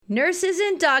Nurses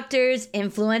and doctors,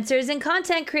 influencers and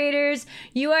content creators,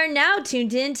 you are now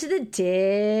tuned in to the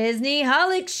Disney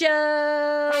Holic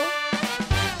Show.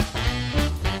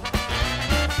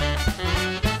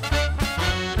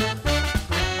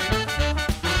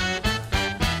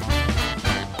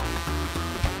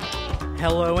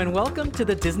 Hello and welcome to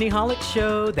the Disney Holic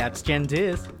Show. That's Jen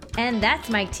Diz. And that's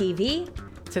Mike TV.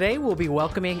 Today we'll be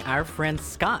welcoming our friend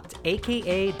Scott,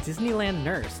 aka Disneyland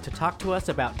Nurse, to talk to us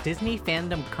about Disney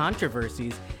fandom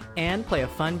controversies and play a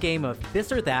fun game of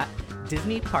This or That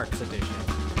Disney Parks Edition.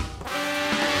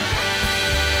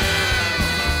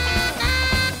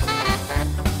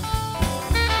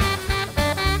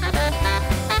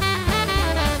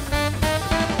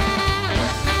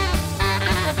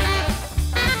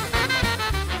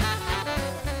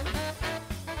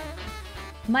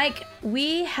 Mike,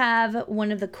 we have one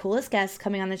of the coolest guests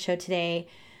coming on the show today,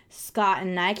 Scott,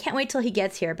 and I can't wait till he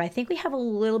gets here, but I think we have a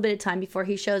little bit of time before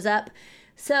he shows up.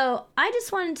 So I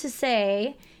just wanted to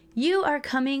say you are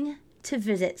coming to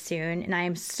visit soon, and I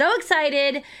am so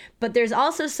excited, but there's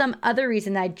also some other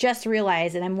reason that I just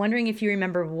realized, and I'm wondering if you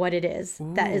remember what it is.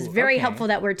 Ooh, that is very okay. helpful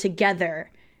that we're together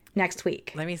next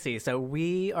week. Let me see. So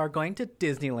we are going to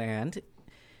Disneyland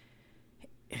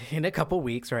in a couple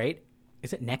weeks, right?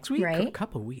 Is it next week? Right. A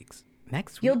couple weeks.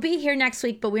 Next week. You'll be here next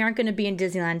week, but we aren't going to be in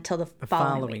Disneyland until the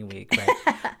following week.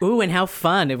 Right? Ooh, and how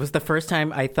fun. It was the first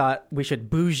time I thought we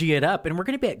should bougie it up, and we're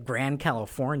going to be at Grand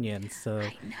Californian, so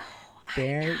I know.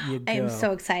 there you go. I am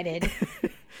so excited.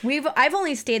 I've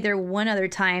only stayed there one other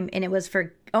time, and it was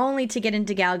for only to get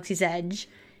into Galaxy's Edge.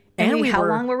 And how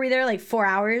long were we there? Like 4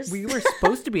 hours? We were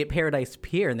supposed to be at Paradise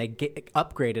Pier, and they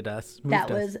upgraded us.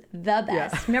 That was the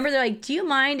best. Yeah. Remember, they're like, do you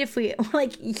mind if we... We're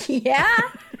like, yeah.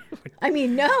 I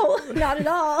mean, no, not at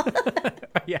all.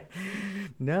 Yeah.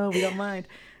 No, we don't mind.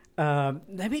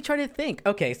 Let me try to think.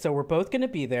 Okay, so we're both going to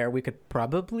be there. We could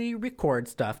probably record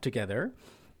stuff together.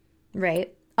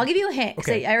 Right. I'll give you a hint, because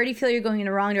Okay. I already feel you're going in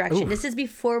the wrong direction. Ooh. This is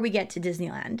before we get to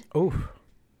Disneyland. Oh.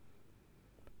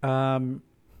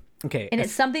 Okay. And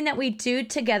it's something that we do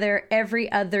together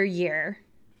every other year,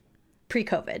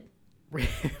 pre-COVID.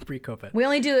 Pre-COVID. We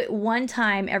only do it one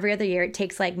time every other year. It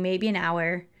takes like maybe an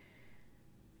hour.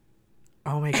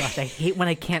 Oh my gosh, I hate when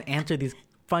I can't answer these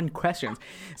fun questions.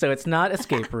 So it's not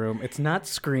Escape Room. It's not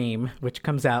Scream, which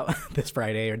comes out this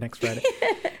Friday or next Friday.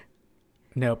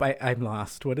 Nope, I'm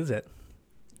lost. What is it?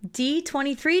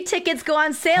 D23 tickets go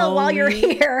on sale while you're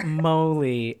here.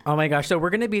 Moly. Oh my gosh. So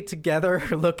we're going to be together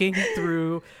looking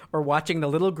through or watching The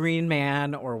Little Green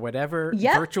Man or whatever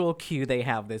virtual queue they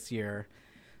have this year.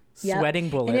 Sweating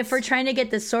bullets. And if we're trying to get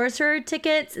the Sorcerer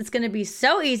tickets, it's going to be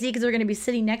so easy because we're going to be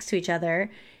sitting next to each other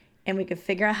and we can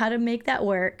figure out how to make that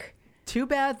work. Too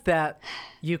bad that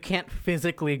you can't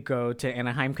physically go to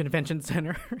Anaheim Convention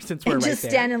Center since we're right there. Just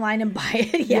stand in line and buy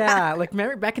it. Yeah, like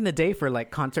remember back in the day for like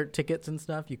concert tickets and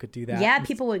stuff, you could do that. Yeah,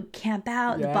 people would camp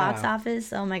out at the box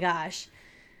office. Oh my gosh.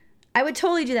 I would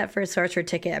totally do that for a Sorcerer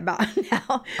ticket about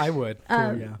now. I would too,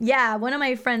 yeah. Yeah, one of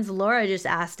my friends, Laura, just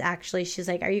asked actually. She's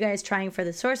like, are you guys trying for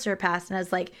the Sorcerer Pass? And I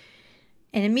was like,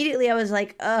 and immediately I was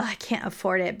like, oh, I can't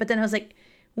afford it. But then I was like,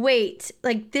 wait,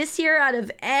 like this year out of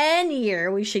any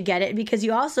year we should get it because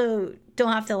you also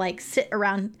don't have to like sit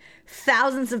around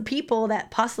thousands of people that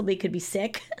possibly could be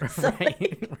sick. So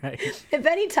right. If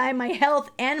any time my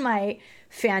health and my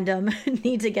fandom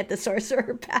need to get the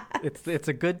Sorcerer Pass. It's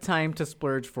a good time to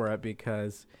splurge for it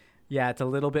because yeah, it's a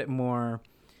little bit more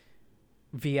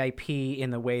VIP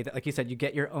in the way that, like you said, you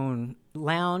get your own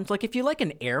lounge. Like if you like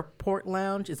an airport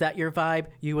lounge, is that your vibe?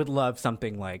 You would love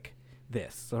something like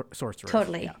this, Sorcerer.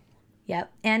 Totally. Yeah.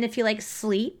 Yep. And if you like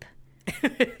sleep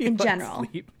in general.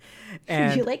 Sleep.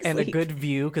 And, you like and a sleep. good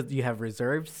view because you have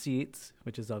reserved seats,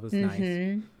 which is always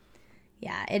nice.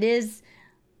 Yeah, it is.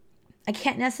 I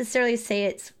can't necessarily say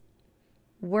it's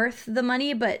worth the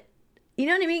money, but you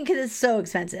know what I mean? Because it's so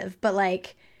expensive. But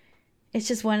like, it's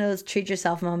just one of those treat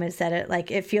yourself moments that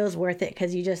it feels worth it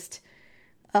because you just...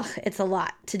 it's a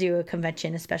lot to do a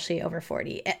convention, especially over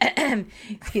 40.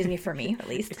 Excuse me, for me, at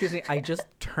least. Excuse me, I just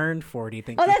turned 40.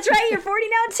 Thank Oh, you. that's right. You're 40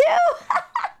 now, too.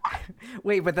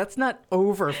 Wait, but that's not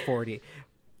over 40.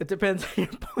 It depends on your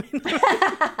point.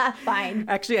 Fine.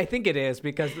 Actually, I think it is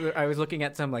because I was looking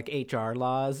at some like HR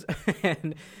laws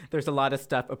and there's a lot of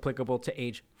stuff applicable to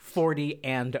age 40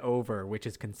 and over, which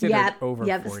is considered over 40.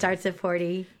 Yep, it starts at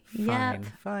 40.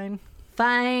 Fine.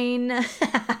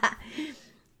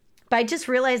 But I just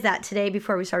realized that today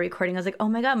before we started recording. I was like, oh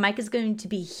my God, Mike is going to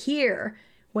be here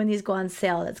when these go on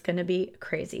sale. That's going to be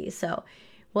crazy. So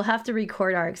we'll have to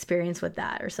record our experience with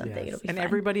that or something. Yes. It'll be and fun.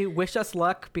 everybody wish us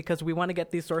luck because we want to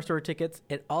get these Sorcerer tickets.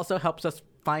 It also helps us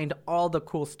find all the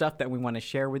cool stuff that we want to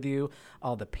share with you,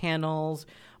 all the panels,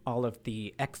 all of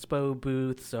the expo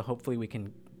booths. So hopefully we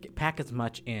can pack as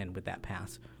much in with that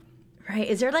pass. Right.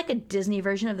 Is there like a Disney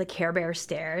version of the Care Bear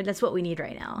stare? That's what we need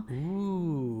right now.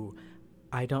 Ooh,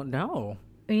 I don't know.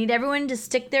 We need everyone to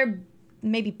stick their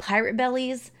maybe pirate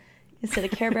bellies instead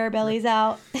of Care Bear bellies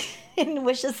out and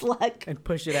wish us luck. And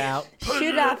push it out. Shoot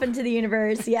it off into the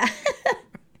universe. Yeah.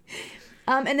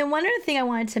 And then one other thing I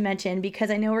wanted to mention,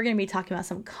 because I know we're going to be talking about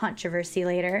some controversy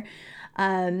later.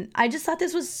 I just thought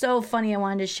this was so funny. I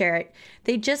wanted to share it.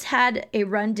 They just had a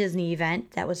Run Disney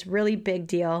event that was really big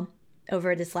deal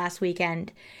over this last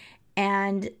weekend.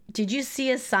 And did you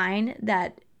see a sign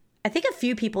that I think a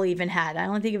few people even had? I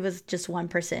don't think it was just one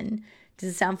person. Does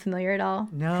it sound familiar at all?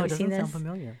 No, Have it you seen doesn't this? sound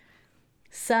familiar.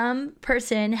 Some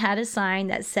person had a sign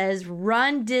that says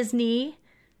Run Disney,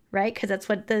 right? Because that's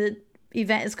what the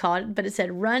event is called. But it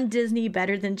said Run Disney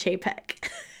better than Chapek.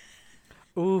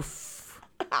 Oof.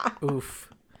 Oof.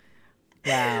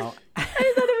 Wow. I thought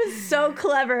it was so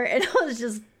clever. And I was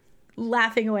just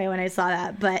laughing away when I saw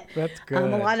that. But That's good.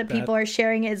 a lot of people are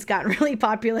sharing it. It's gotten really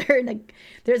popular. And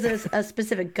there's a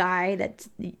specific guy that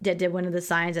did one of the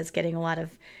signs that's getting a lot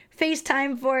of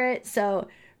FaceTime for it. So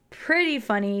pretty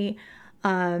funny.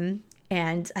 And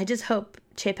I just hope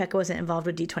Chapek wasn't involved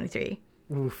with D23.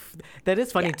 Oof. That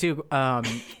is funny too,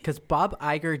 because Bob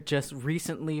Iger just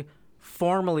recently,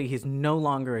 formally, he's no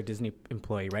longer a Disney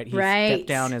employee, right? He stepped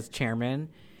down as chairman,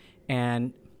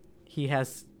 and he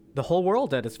has the whole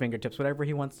world at his fingertips, whatever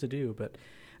he wants to do. But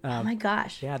oh my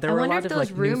gosh! yeah, there I were a wonder lot if of those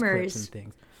like news clips rumors and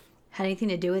things. had anything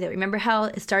to do with it. Remember how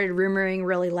it started rumoring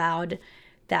really loud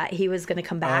that he was going to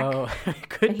come back? Oh,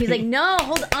 could and he's be. like, "No,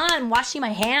 hold on, I'm washing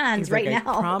my hands He's right like,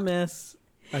 now." I promise,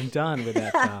 I'm done with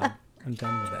that job. I'm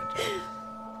done with that job.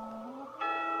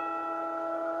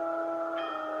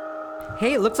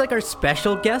 Hey, it looks like our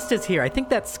special guest is here. I think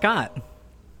that's Scott.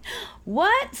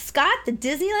 What? Scott, the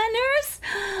Disneyland nurse?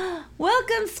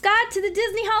 Welcome, Scott, to the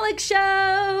Disney Holic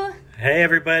Show. Hey,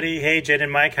 everybody. Hey, Jen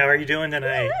and Mike. How are you doing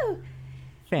tonight? Woo.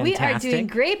 Fantastic. We are doing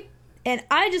great. And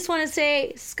I just want to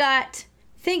say, Scott,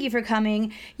 thank you for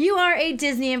coming. You are a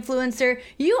Disney influencer.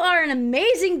 You are an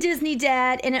amazing Disney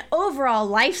dad and an overall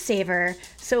lifesaver.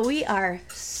 So we are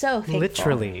so thankful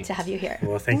Literally. to have you here.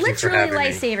 Well, thank you for Literally having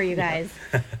me. lifesaver, you guys.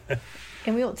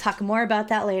 And we will talk more about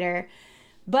that later.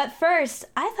 But first,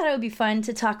 I thought it would be fun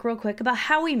to talk real quick about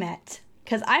how we met.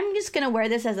 Because I'm just going to wear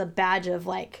this as a badge of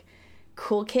like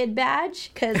cool kid badge.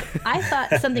 Because I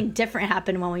thought something different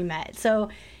happened when we met. So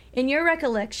in your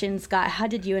recollection, Scott, how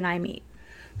did you and I meet?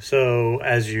 So,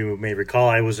 as you may recall,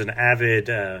 I was an avid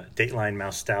Dateline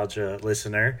Nostalgia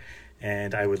listener,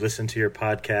 and I would listen to your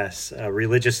podcasts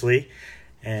religiously.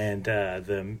 And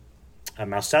the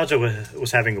Nostalgia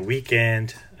was having a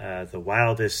weekend, the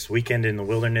wildest weekend in the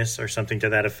wilderness or something to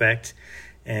that effect.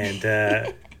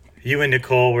 And you and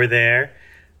Nicole were there,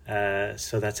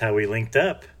 so that's how we linked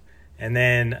up. And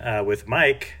then with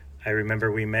Mike, I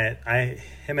remember him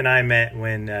and I met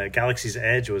when Galaxy's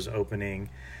Edge was opening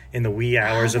in the wee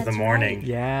hours of the that's morning. right.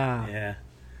 Yeah. Yeah.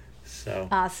 So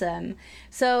Awesome.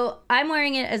 So I'm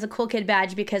wearing it as a cool kid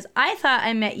badge because I thought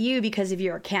I met you because of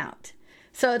your account.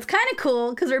 So it's kind of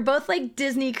cool because we're both like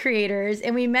Disney creators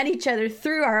and we met each other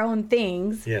through our own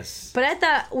things. yes. But I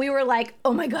thought we were like,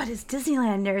 oh my God, it's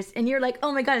Disneylanders. And you're like,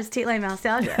 oh my God, it's Dateline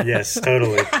Nostalgia. Yes,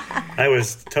 totally. I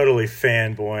was totally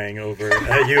fanboying over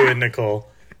you and Nicole.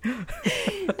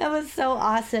 That was so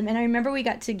awesome. And I remember we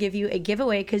got to give you a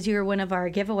giveaway because you were one of our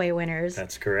giveaway winners,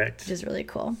 That's correct. which is really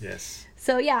cool. Yes.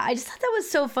 So yeah, I just thought that was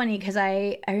so funny because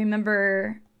I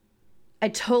remember I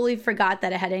totally forgot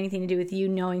that it had anything to do with you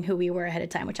knowing who we were ahead of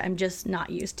time, which I'm just not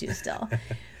used to still.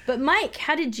 But Mike,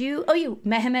 how did you? Oh, you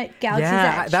met him at Galaxy's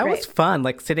Edge. That right? was fun.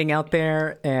 Like sitting out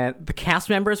there, and the cast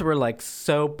members were like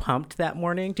so pumped that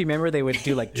morning. Do you remember they would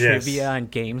do like Yes. trivia and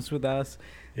games with us?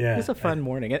 Yeah. It was a fun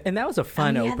morning, and that was a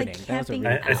fun Oh, yeah, the opening. That was a camping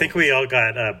really I think we all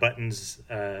got buttons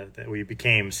that we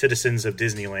became citizens of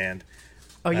Disneyland.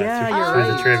 Oh yeah, through- you're through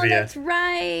right. the trivia. That's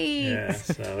right. Yeah.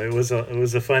 So it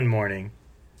was a fun morning.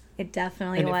 It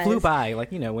definitely And was. it flew by.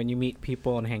 Like when you meet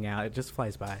people and hang out, it just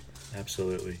flies by.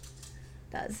 Absolutely.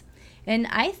 Does. And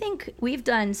I think we've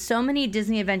done so many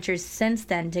Disney adventures since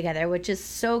then together, which is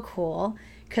so cool.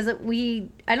 Because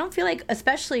I don't feel like,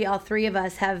 especially all three of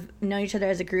us, have known each other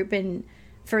as a group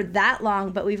for that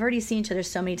long, but we've already seen each other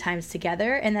so many times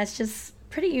together. And that's just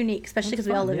pretty unique, especially because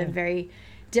we all fun, live yeah. in very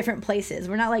different places.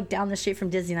 We're not like down the street from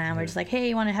Disneyland. We're just like, hey,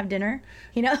 you want to have dinner?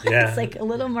 You know, Yeah. It's like a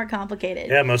little more complicated.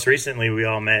 Yeah. Most recently, we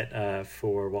all met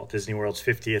for Walt Disney World's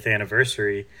 50th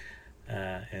anniversary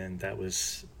and that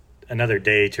was another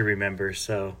day to remember.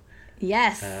 So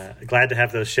Yes. glad to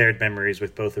have those shared memories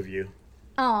with both of you.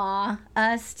 Aw,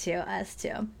 us too, us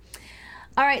too.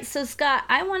 All right, so Scott,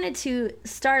 I wanted to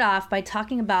start off by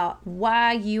talking about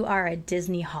why you are a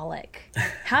Disney-holic.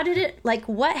 How did it, like,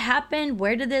 what happened?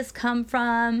 Where did this come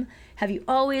from? Have you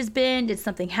always been? Did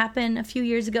something happen a few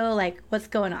years ago? Like, what's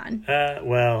going on?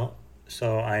 Well,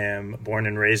 so I am born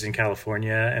and raised in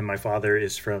California, and my father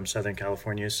is from Southern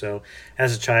California. So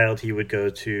as a child, he would go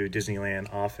to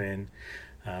Disneyland often.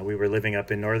 We were living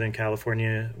up in Northern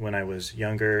California when I was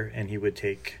younger, and he would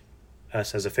take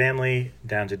us as a family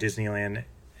down to Disneyland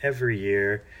every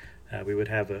year. We would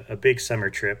have a big summer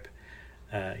trip,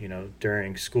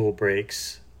 during school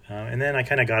breaks. And then I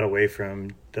kind of got away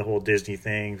from the whole Disney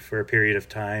thing for a period of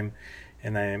time.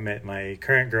 And I met my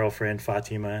current girlfriend,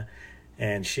 Fatima,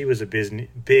 and she was a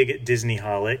big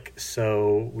Disney-holic.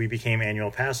 So we became annual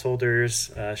pass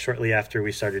holders shortly after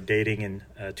we started dating in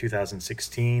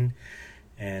 2016.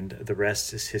 And the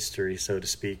rest is history, so to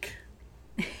speak.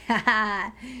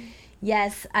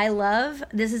 Yes, I love,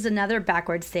 this is another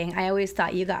backwards thing. I always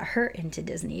thought you got hurt into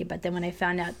Disney, but then when I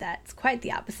found out that's quite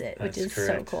the opposite, That's which is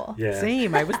correct. so cool. Yeah.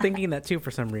 Same. I was thinking that too for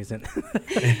some reason.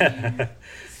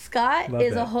 Scott Love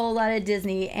is that. a whole lot of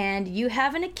Disney, and you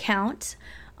have an account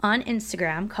on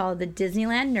Instagram called the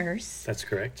Disneyland Nurse. That's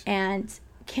correct. And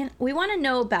we want to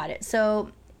know about it. So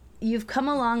you've come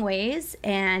a long ways,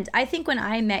 and I think when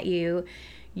I met you,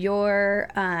 you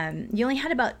only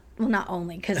had about, well, not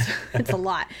only, because it's a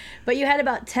lot, but you had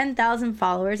about 10,000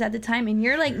 followers at the time, and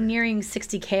you're like nearing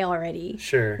 60K already.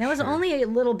 Sure. That was sure. only a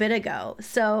little bit ago.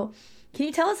 So can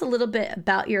you tell us a little bit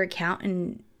about your account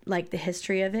and like the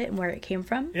history of it and where it came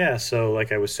from? Yeah, so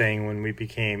like I was saying, when we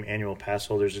became annual pass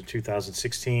holders in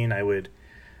 2016, I would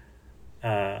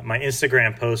my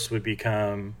Instagram posts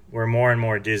were more and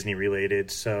more Disney related.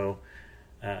 So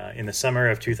in the summer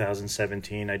of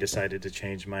 2017, I decided to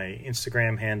change my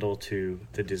Instagram handle to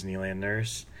the Disneyland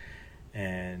Nurse,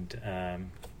 and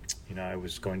I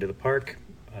was going to the park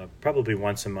probably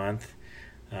once a month,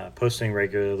 posting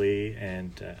regularly,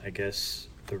 and I guess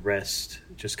the rest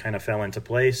just kind of fell into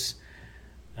place.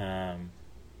 When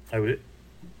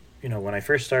I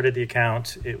first started the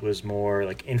account, it was more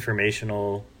like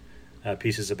informational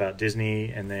pieces about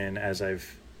Disney, and then as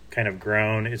I've kind of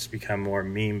grown, it's become more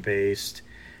meme based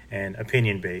and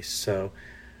opinion based. So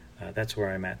that's where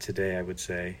I'm at today, I would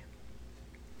say.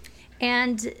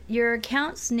 And your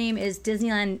account's name is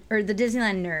Disneyland, or the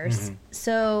Disneyland Nurse. Mm-hmm.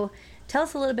 So tell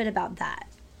us a little bit about that.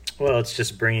 Well, it's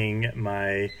just bringing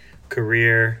my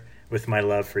career with my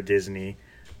love for Disney.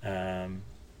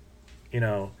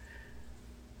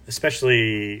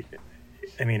 Especially,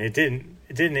 I mean, it didn't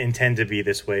intend to be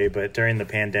this way, but during the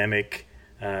pandemic,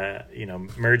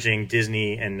 merging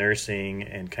Disney and nursing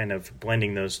and kind of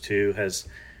blending those two has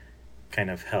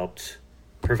kind of helped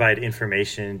provide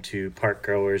information to park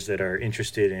goers that are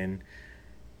interested in,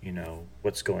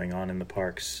 what's going on in the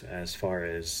parks as far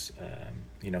as,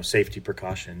 safety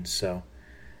precautions. So,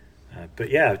 but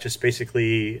yeah, just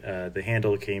basically the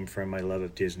handle came from my love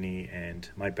of Disney and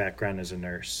my background as a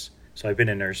nurse. So I've been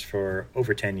a nurse for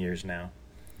over 10 years now.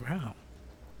 Wow.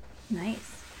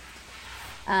 Nice.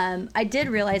 I did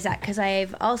realize that because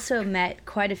I've also met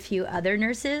quite a few other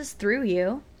nurses through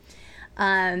you.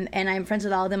 And I'm friends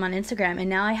with all of them on Instagram. And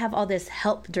now I have all this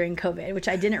help during COVID, which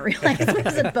I didn't realize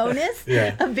was a bonus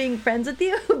of being friends with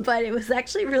you. But it was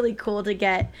actually really cool to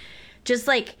get just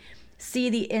like see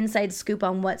the inside scoop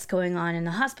on what's going on in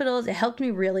the hospitals. It helped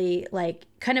me really like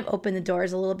kind of open the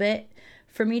doors a little bit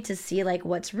for me to see like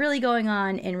what's really going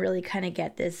on and really kind of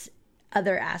get this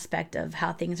other aspect of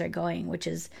how things are going, which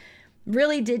is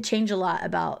really did change a lot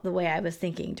about the way I was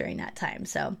thinking during that time.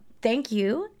 So thank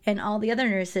you and all the other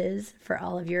nurses for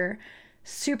all of your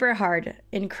super hard,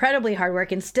 incredibly hard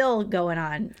work and still going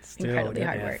on. Incredibly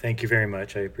hard work. Thank you very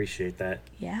much. I appreciate that.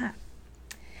 Yeah.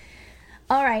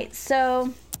 All right.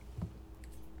 So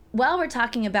while we're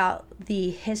talking about the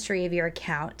history of your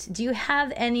account, do you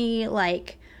have any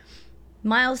like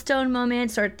milestone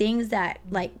moments or things that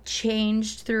like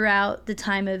changed throughout the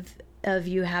time of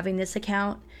you having this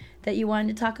account that you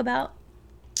wanted to talk about?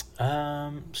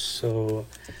 So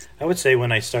I would say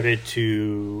when I started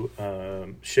to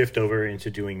shift over into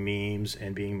doing memes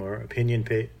and being more opinion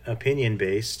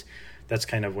based, that's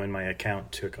kind of when my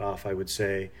account took off, I would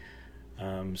say.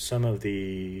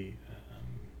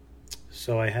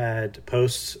 So I had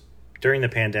posts during the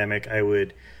pandemic.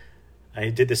 I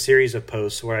did the series of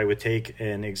posts where I would take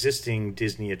an existing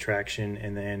Disney attraction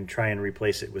and then try and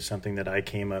replace it with something that I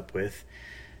came up with.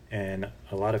 And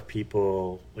a lot of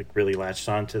people like really latched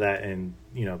onto that, and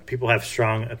people have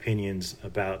strong opinions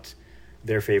about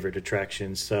their favorite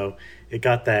attractions. So it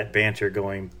got that banter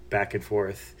going back and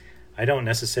forth. I don't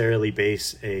necessarily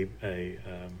base a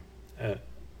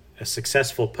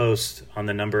successful post on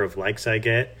the number of likes I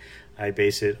get. I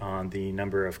base it on the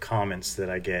number of comments that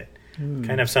I get.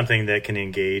 Kind of something that can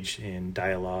engage in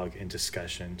dialogue and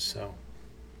discussion. So,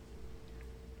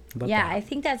 yeah, I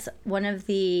think that's one of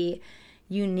the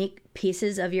unique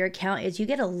pieces of your account is you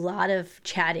get a lot of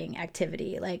chatting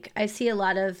activity. Like I see a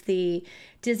lot of the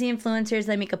Disney influencers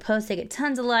that make a post, they get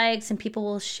tons of likes and people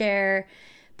will share,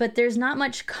 but there's not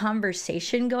much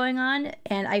conversation going on.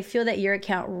 And I feel that your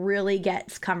account really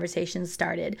gets conversations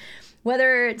started,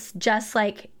 whether it's just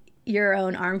like your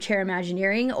own armchair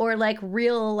imagineering or like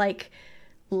real like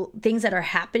things that are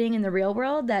happening in the real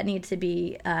world that need to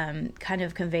be kind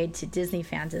of conveyed to Disney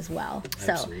fans as well.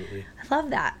 Absolutely. So I love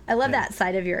that. I love that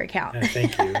side of your account.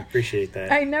 Thank you. Appreciate that.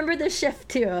 I remember the shift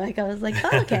too. Like I was like,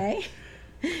 oh, okay,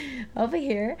 over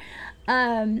here.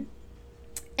 And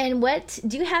what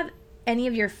do you have? Any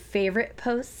of your favorite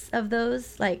posts of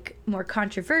those, like more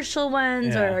controversial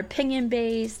ones or opinion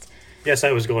based? Yes,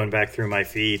 I was going back through my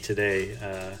feed today,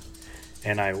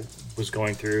 and I was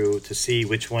going through to see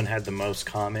which one had the most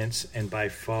comments, and by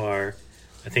far,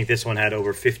 I think this one had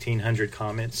over 1,500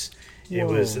 comments.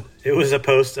 Whoa. It was a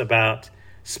post about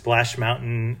Splash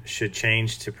Mountain should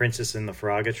change to Princess and the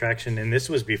Frog attraction, and this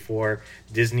was before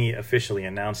Disney officially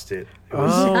announced it.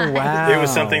 Wow! It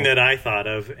was something that I thought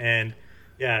of, and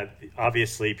yeah,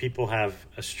 obviously people have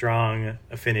a strong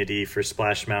affinity for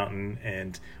Splash Mountain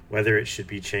and whether it should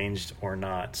be changed or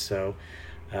not. So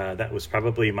that was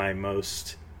probably my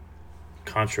most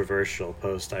controversial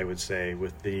post, I would say,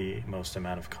 with the most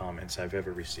amount of comments I've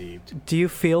ever received. Do you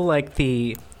feel like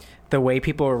the way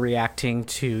people are reacting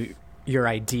to your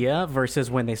idea versus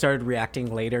when they started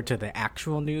reacting later to the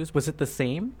actual news, was it the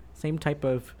same type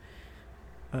of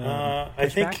I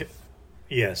think,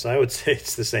 yes, I would say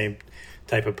it's the same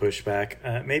type of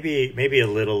pushback. Maybe a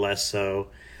little less so,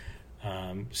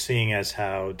 seeing as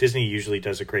how Disney usually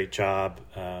does a great job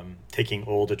taking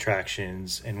old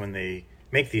attractions, and when they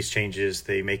make these changes,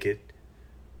 they make it,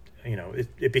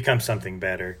 it becomes something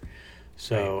better.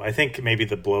 So right. I think maybe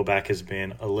the blowback has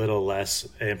been a little less,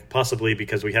 and possibly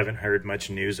because we haven't heard much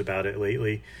news about it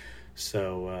lately.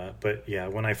 So, but yeah,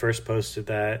 when I first posted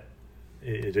that,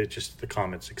 it just, the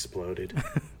comments exploded.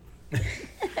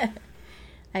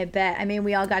 I bet. I mean,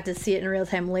 we all got to see it in real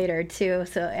time later, too.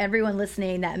 So everyone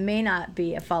listening that may not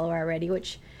be a follower already,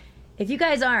 which if you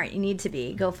guys aren't, you need to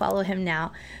be. Go follow him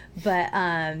now. But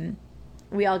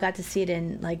we all got to see it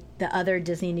in, like, the other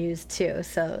Disney news, too.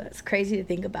 So it's crazy to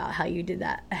think about how you did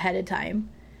that ahead of time.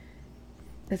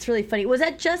 That's really funny. Was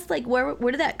that just, like, where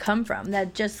did that come from?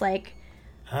 That just, like,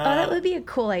 that would be a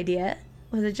cool idea.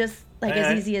 Was it just, like,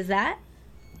 as easy as that?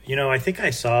 I think I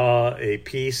saw a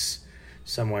piece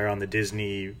somewhere on the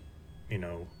Disney,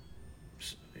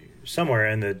 somewhere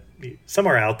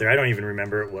out there. I don't even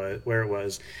remember where it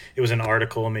was. It was an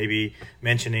article maybe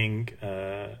mentioning,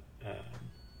 I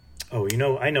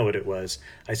know what it was.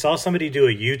 I saw somebody do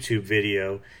a YouTube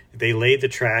video. They laid the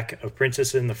track of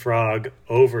Princess and the Frog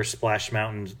over Splash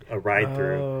Mountain, a ride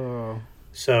through.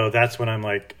 So that's when I'm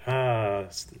like,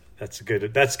 that's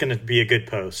going to be a good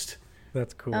post.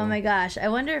 That's cool. Oh my gosh. I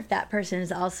wonder if that person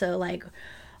is also like,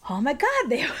 oh my God,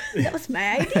 that was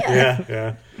my idea.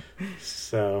 Yeah.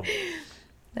 So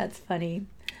that's funny.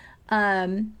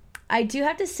 I do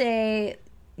have to say,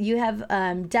 you have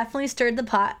definitely stirred the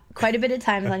pot quite a bit of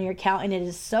times on your account, and it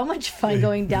is so much fun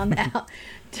going down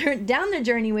the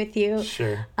journey with you.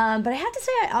 Sure. But I have to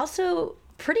say, I also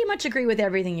pretty much agree with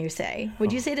everything you say.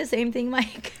 Would you say the same thing,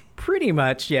 Mike? Pretty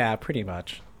much, yeah, pretty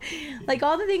much. Like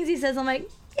all the things he says, I'm like,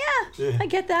 yeah. I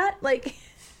get that. Like.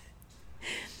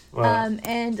 Wow.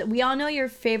 And we all know your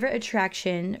favorite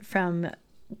attraction from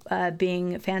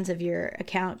being fans of your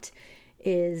account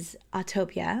is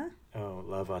Autopia. Oh,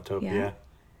 love Autopia. Yeah.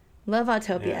 Love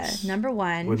Autopia. Yes. Number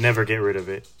one. Would never get rid of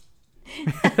it.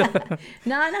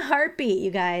 Not in a heartbeat,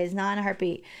 you guys. Not in a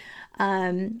heartbeat.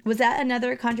 Was that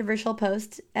another controversial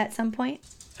post at some point?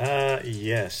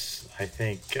 Yes. I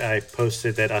think I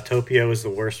posted that Autopia was the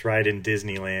worst ride in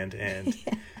Disneyland. And,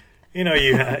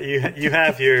 you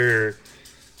have your...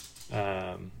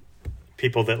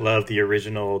 people that love the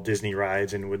original Disney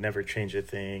rides and would never change a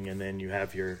thing, and then you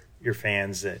have your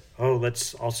fans that,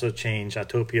 let's also change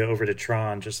Autopia over to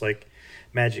Tron, just like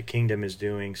Magic Kingdom is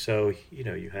doing. So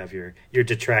you have your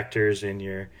detractors and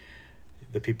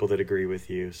the people that agree with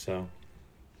you. So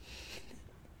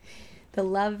the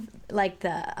love, like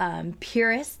the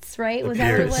purists, right? The Was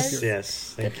purists, that what it was?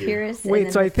 yes. The Thank you. purists. and Wait,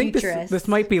 then so the I think futurists. this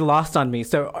might be lost on me.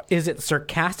 So is it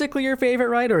sarcastically your favorite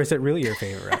ride, or is it really your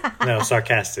favorite ride? No,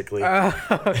 sarcastically.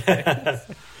 Okay.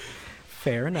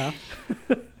 Fair enough.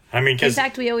 I mean, In because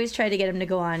fact, we always try to get him to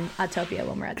go on Autopia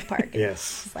when we're at the park.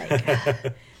 yes, It's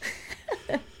like,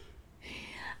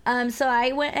 so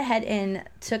I went ahead and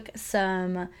took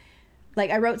some, like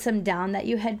I wrote some down that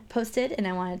you had posted, and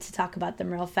I wanted to talk about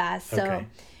them real fast. So Okay.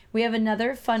 we have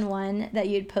another fun one that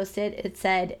you had posted. It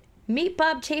said, "Meet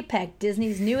Bob Chapek,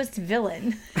 Disney's newest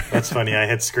villain." that's funny. I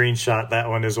had screenshot that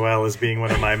one as well as being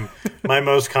one of my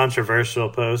most controversial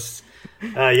posts.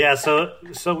 Yeah,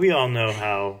 so we all know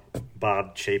how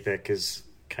Bob Chapek has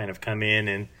kind of come in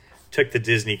and took the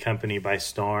Disney company by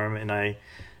storm, and I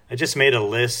just made a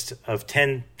list of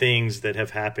 10 things that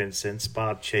have happened since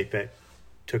Bob Chapek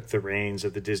took the reins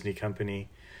of the Disney company.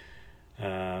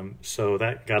 So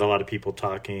that got a lot of people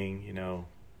talking, you know.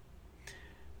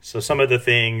 So some of the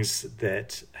things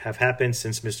that have happened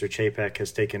since Mr. Chapek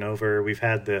has taken over, we've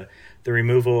had the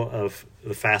removal of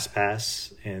the Fast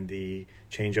Pass and the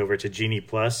changeover to Genie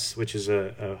Plus, which is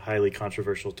a highly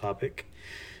controversial topic.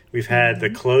 We've had the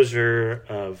closure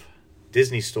of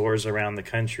Disney stores around the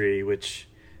country, which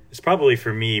is probably,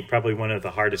 for me, probably one of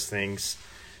the hardest things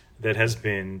that has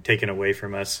been taken away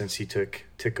from us since he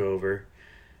took over.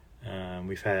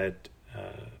 We've had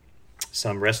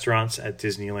some restaurants at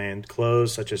Disneyland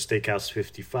closed, such as Steakhouse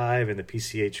 55 and the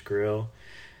PCH Grill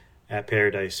at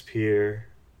Paradise Pier.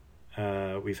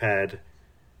 We've had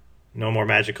No More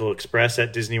Magical Express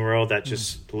at Disney World that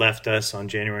just left us on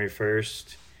January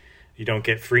 1st. You don't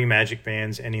get free Magic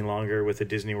Bands any longer with a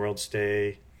Disney World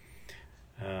stay.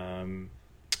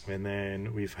 And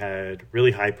then we've had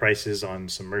really high prices on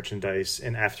some merchandise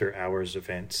and after hours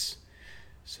events.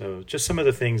 So just some of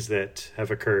the things that have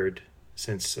occurred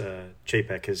since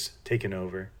Chapek has taken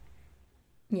over.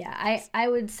 Yeah, I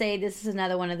would say this is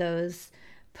another one of those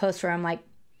posts where I'm like,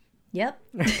 yep,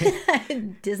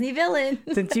 Disney villain.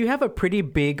 Since you have a pretty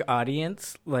big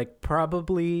audience, like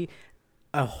probably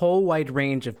a whole wide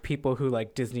range of people who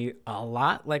like Disney a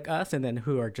lot like us, and then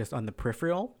who are just on the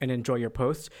peripheral and enjoy your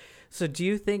posts. So do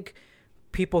you think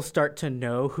people start to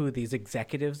know who these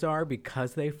executives are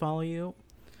because they follow you?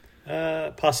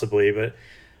 Possibly, but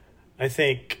I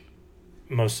think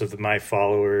most of my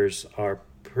followers are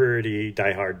pretty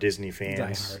diehard Disney fans.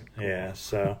 Diehard, cool. Yeah,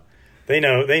 so they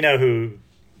know who,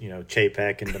 you know,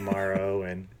 Chapek and Tomorrow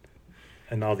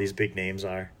and all these big names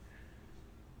are.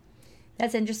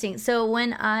 That's interesting. So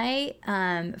when I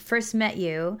first met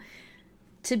you,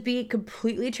 to be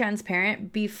completely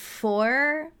transparent,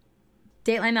 before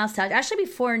Dateline Nostalgia, actually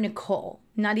before Nicole,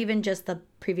 not even just the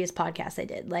previous podcast I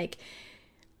did, like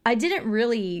I didn't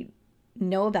really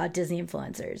know about Disney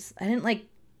influencers.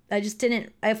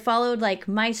 I followed like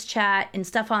Mice Chat and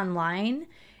stuff online,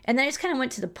 and then I just kind of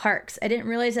went to the parks. I didn't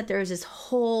realize that there was this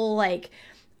whole like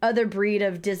other breed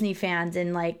of Disney fans,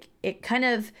 and like it kind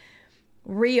of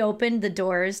reopened the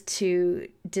doors to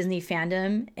Disney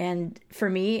fandom and for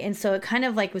me. And so it kind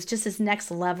of like was just this next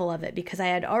level of it, because I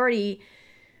had already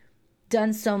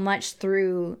done so much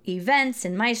through events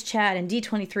and Mice Chat and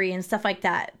D23 and stuff like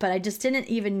that, but I just didn't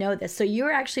even know this. So you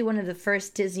were actually one of the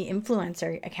first Disney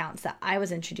influencer accounts that I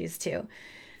was introduced to.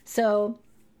 So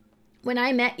when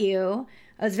I met you,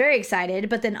 I was very excited,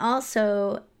 but then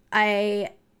also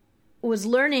I was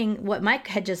learning what Mike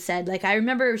had just said. Like I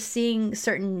remember seeing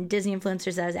certain Disney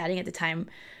influencers that I was adding at the time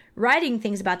writing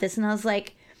things about this, and I was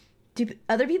like, do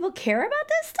other people care about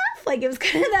this stuff? Like it was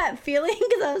kind of that feeling,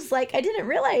 because I was like, I didn't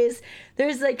realize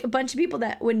there's like a bunch of people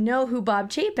that would know who Bob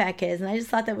Chapek is, and I just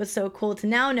thought that was so cool to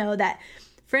now know that,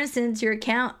 for instance, your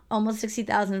account, almost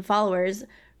 60,000 followers,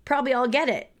 probably all get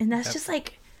it, and that's just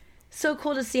like so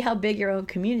cool to see how big your own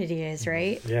community is,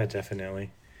 right? Yeah,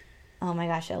 definitely. Oh my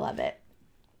gosh, I love it.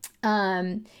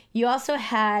 You also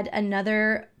had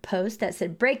another post that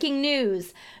said, "Breaking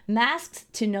news, masks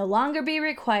to no longer be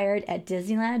required at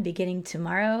Disneyland beginning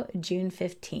tomorrow, June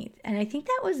 15th. And I think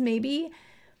that was maybe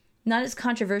not as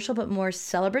controversial, but more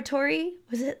celebratory.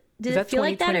 Was it? Did it feel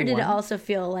like that, or did it also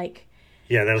feel like?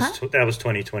 Yeah, that was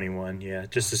 2021. Yeah,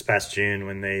 just this past June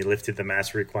when they lifted the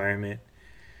mask requirement.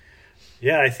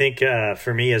 Yeah, I think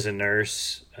for me as a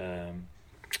nurse,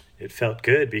 it felt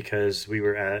good because we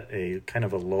were at a kind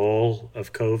of a lull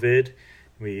of COVID.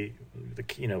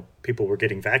 People were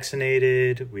getting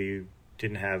vaccinated. We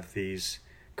didn't have these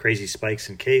crazy spikes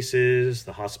in cases.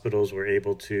 The hospitals were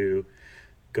able to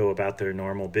go about their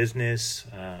normal business.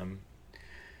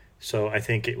 So I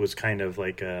think it was kind of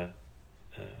like it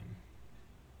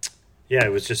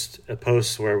was just a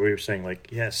post where we were saying like,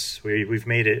 yes, we've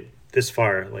made it this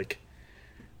far. Like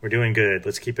we're doing good.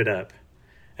 Let's keep it up.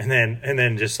 And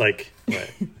then just like what,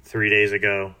 4 days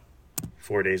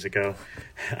ago,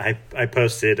 I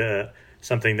posted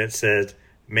something that said,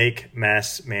 "Make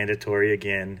masks mandatory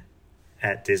again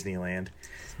at Disneyland."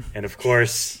 And of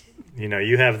course,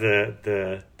 you have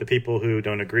the people who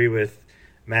don't agree with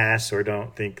masks or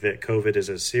don't think that COVID is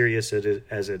as serious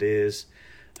as it is,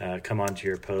 come onto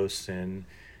your posts and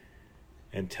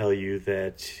tell you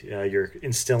that you're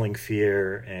instilling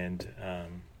fear and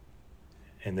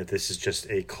that this is just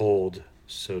a cold,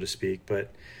 so to speak.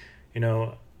 But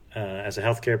as a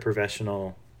healthcare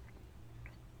professional,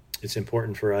 it's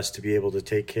important for us to be able to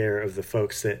take care of the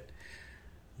folks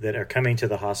that are coming to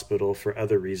the hospital for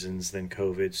other reasons than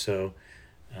COVID. So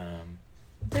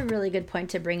it's a really good point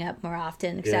to bring up more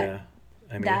often. Yeah.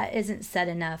 That isn't said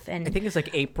enough. And I think it's like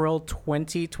April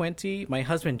 2020. My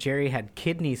husband Jerry had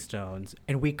kidney stones,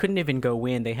 and we couldn't even go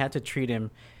in. They had to treat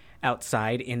him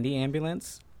outside in the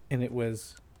ambulance, and it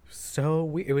was so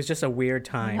weird. It was just a weird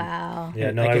time. Wow. Yeah,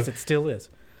 I guess it still is.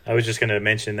 I was just going to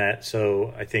mention that.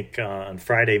 So I think on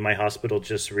Friday, my hospital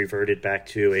just reverted back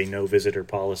to a no visitor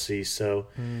policy. So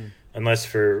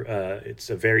unless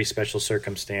it's a very special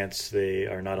circumstance, they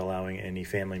are not allowing any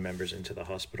family members into the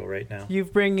hospital right now. You're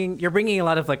bringing a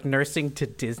lot of like nursing to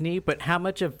Disney, but how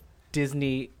much of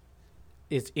Disney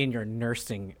is in your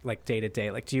nursing like day to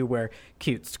day? Like, do you wear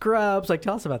cute scrubs? Like,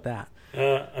 tell us about that.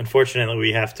 Unfortunately,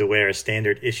 we have to wear a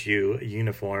standard issue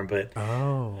uniform, but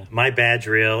my badge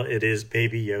reel, it is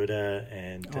Baby Yoda,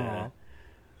 and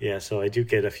so I do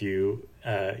get a few.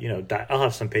 I'll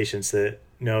have some patients that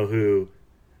know who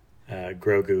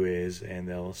Grogu is, and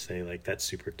they'll say like, "That's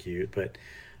super cute," but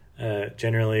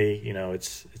generally,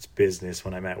 it's business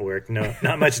when I'm at work. No,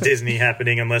 not much Disney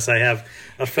happening unless I have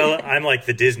a fellow. I'm like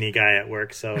the Disney guy at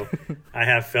work, so I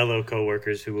have fellow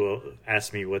coworkers who will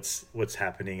ask me what's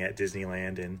happening at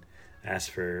Disneyland and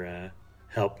ask for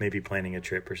help, maybe planning a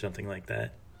trip or something like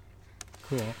that.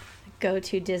 Cool. Go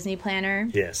to Disney Planner.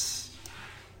 Yes.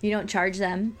 You don't charge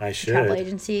them. I should. Travel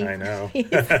agency. I know.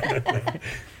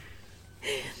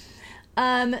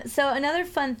 So another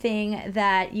fun thing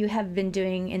that you have been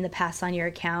doing in the past on your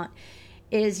account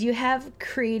is you have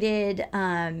created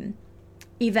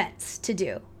events to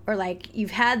do, or like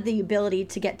you've had the ability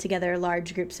to get together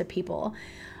large groups of people.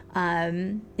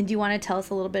 And do you want to tell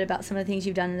us a little bit about some of the things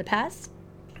you've done in the past?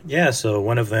 Yeah, so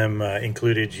one of them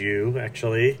included you,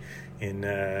 actually, in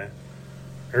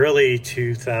early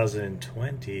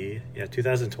 2020. Yeah,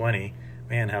 2020.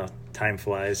 Man, how time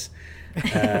flies.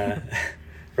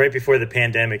 Right before the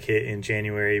pandemic hit in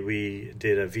January, we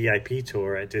did a VIP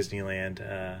tour at Disneyland.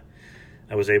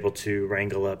 I was able to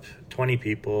wrangle up 20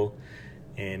 people,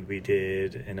 and we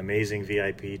did an amazing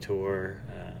VIP tour.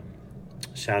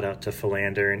 Shout out to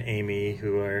Philander and Amy,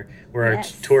 who were our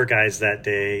tour guides that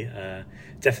day.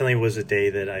 Definitely was a day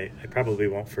that I probably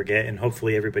won't forget, and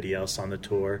hopefully everybody else on the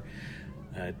tour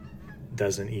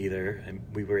doesn't either. And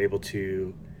we were able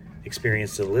to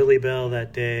experience the Lily Bell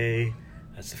that day.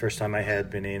 That's the first time I had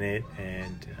been in it,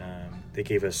 and they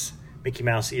gave us Mickey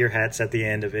Mouse ear hats at the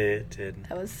end of it. And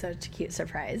that was such a cute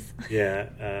surprise.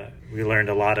 Yeah, we learned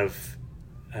a lot of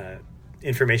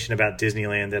information about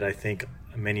Disneyland that I think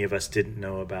many of us didn't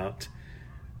know about.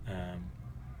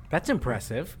 That's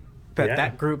impressive.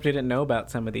 That group didn't know about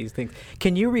some of these things.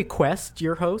 Can you request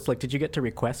your host? Like, did you get to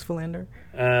request Philander?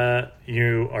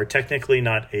 You are technically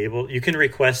not able. You can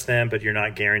request them, but you're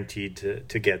not guaranteed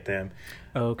to get them.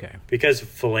 Oh, okay. Because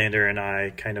Philander and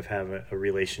I kind of have a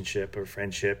relationship or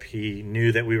friendship, he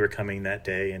knew that we were coming that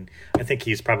day, and I think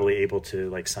he's probably able to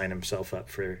like sign himself up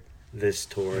for this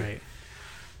tour. Right.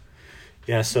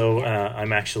 Yeah, so I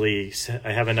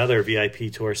have another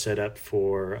VIP tour set up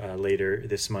for later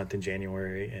this month in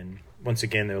January, and once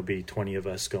again there will be 20 of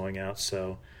us going out,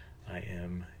 so I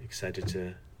am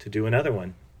excited to do another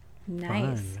one.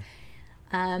 Nice.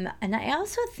 And I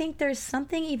also think there's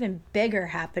something even bigger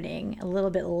happening a little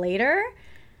bit later.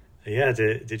 Yeah,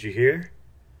 did you hear?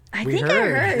 I think I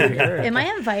heard. Am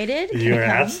I invited? You are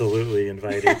absolutely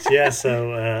invited. Yeah,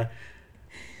 so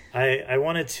I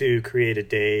wanted to create a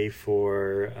day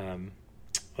for,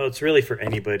 it's really for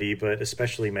anybody, but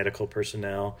especially medical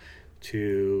personnel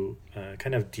to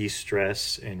kind of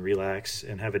de-stress and relax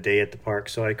and have a day at the park.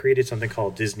 So I created something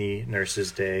called Disney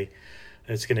Nurses Day.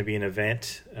 It's going to be an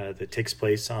event that takes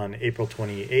place on April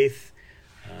 28th.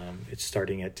 It's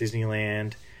starting at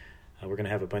Disneyland. We're going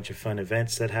to have a bunch of fun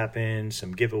events that happen,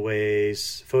 some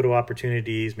giveaways, photo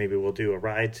opportunities. Maybe we'll do a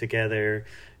ride together.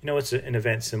 It's an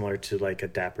event similar to like a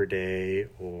Dapper Day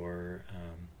or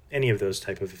any of those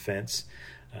type of events.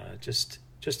 Just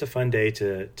a fun day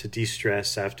to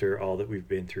de-stress after all that we've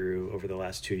been through over the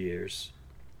last 2 years.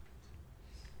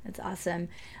 That's awesome.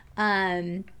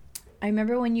 I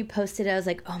remember when you posted, I was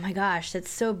like, oh my gosh,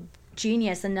 that's so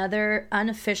genius. Another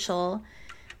unofficial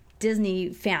Disney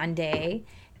fan day.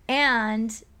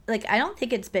 And like, I don't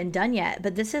think it's been done yet,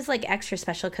 but this is like extra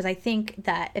special because I think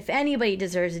that if anybody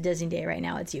deserves a Disney day right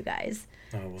now, it's you guys.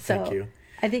 Oh, well, So thank you.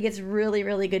 I think it's really,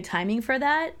 really good timing for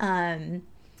that.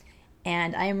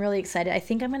 And I am really excited. I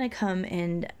think I'm going to come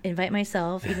and invite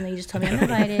myself, even though you just told me I'm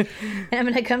invited. And I'm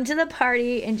going to come to the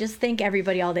party and just thank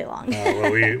everybody all day long.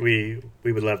 Well, we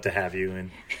would love to have you,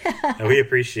 and we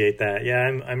appreciate that. Yeah,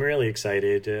 I'm really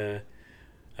excited.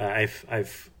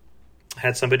 I've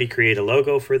had somebody create a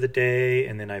logo for the day,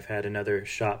 and then I've had another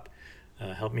shop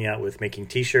help me out with making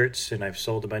T-shirts, and I've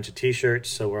sold a bunch of T-shirts.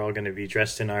 So we're all going to be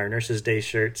dressed in our Nurses Day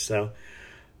shirts. So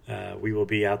we will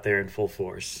be out there in full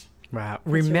force. Wow.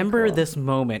 Remember really cool. this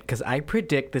moment, because I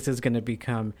predict this is going to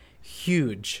become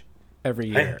huge every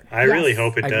year. I really Yes.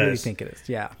 hope it I does. really think it is.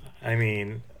 Yeah. I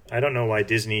mean, I don't know why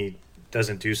Disney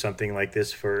doesn't do something like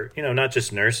this for, not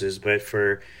just nurses, but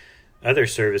for other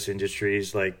service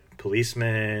industries like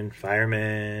policemen,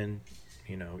 firemen,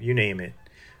 you name it.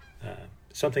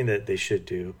 Something that they should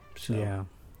do. So. Yeah.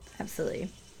 Absolutely.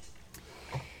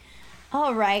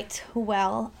 All right.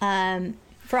 Well,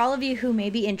 for all of you who may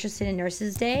be interested in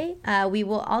Nurses Day, we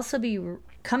will also be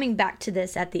coming back to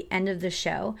this at the end of the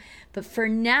show. But for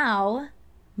now,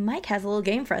 Mike has a little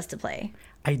game for us to play.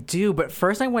 I do, but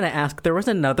first I want to ask, there was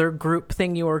another group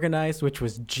thing you organized, which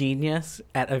was Genius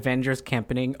at Avengers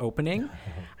Camping opening.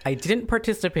 I didn't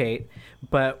participate,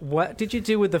 but what did you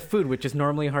do with the food, which is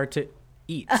normally hard to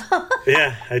eat?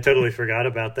 Yeah, I totally forgot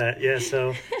about that. Yeah,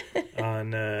 so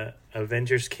on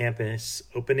Avengers Campus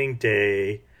opening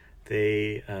day,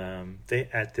 they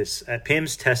at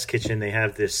Pim's Test Kitchen, they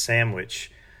have this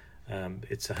sandwich.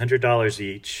 It's $100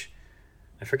 each.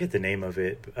 I forget the name of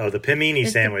it. Oh, the Pimini It's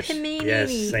the sandwich. Pimini.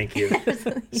 Yes, thank you.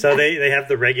 So they have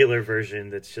the regular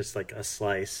version that's just like a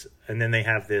slice, and then they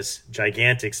have this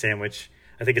gigantic sandwich.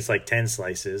 I think it's like 10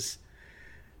 slices,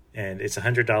 and it's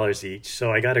 $100 each.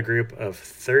 So I got a group of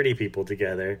 30 people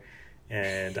together,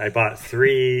 and I bought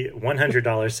 3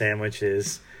 $100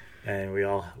 sandwiches, and we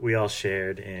all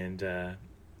shared, and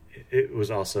it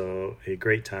was also a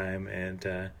great time.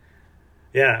 And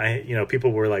yeah,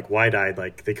 people were like wide-eyed,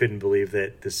 like they couldn't believe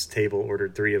that this table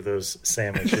ordered 3 of those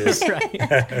sandwiches.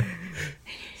 Right.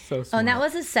 So Oh, smart. and that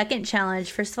was a second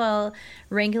challenge. First of all,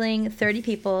 wrangling 30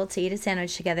 people to eat a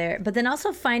sandwich together, but then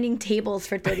also finding tables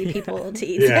for 30 people to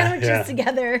eat sandwiches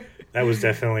together. That was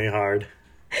definitely hard.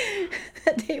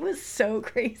 That day was so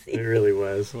crazy. It really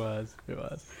was. It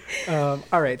was.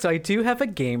 All right, so I do have a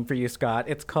game for you, Scott.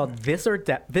 It's called This or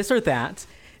That.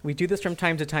 We do this from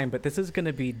time to time, but this is going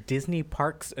to be Disney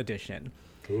Parks edition.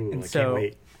 Ooh, And I so can't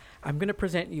wait. I'm going to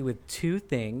present you with 2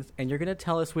 things, and you're going to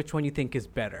tell us which one you think is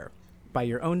better by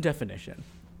your own definition.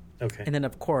 Okay. And then,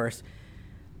 of course,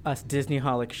 us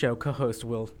Disneyholic show co-hosts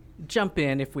will jump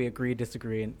in if we agree,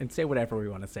 disagree, and say whatever we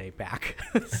want to say back.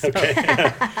 So,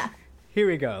 here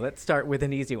we go. Let's start with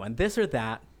an easy one. This or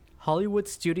that, Hollywood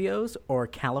Studios or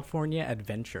California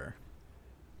Adventure?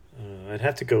 I'd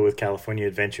have to go with California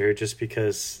Adventure just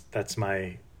because that's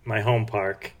my home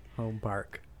park. Home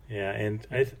park. Yeah,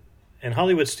 and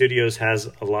Hollywood Studios has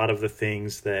a lot of the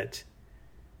things that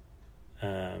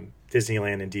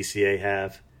Disneyland and DCA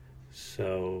have.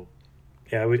 So,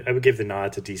 yeah, I would give the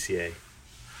nod to DCA.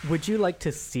 Would you like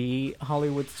to see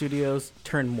Hollywood Studios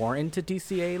turn more into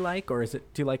DCA-like, or do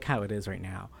you like how it is right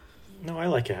now? No, I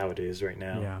like it how it is right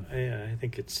now. Yeah. I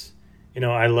think it's,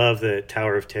 I love that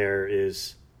Tower of Terror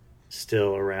is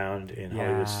still around in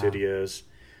Hollywood Studios.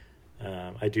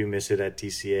 I do miss it at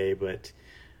DCA, but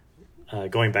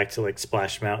going back to like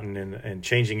Splash Mountain and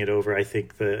changing it over, I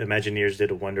think the Imagineers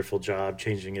did a wonderful job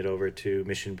changing it over to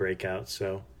Mission Breakout.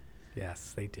 So,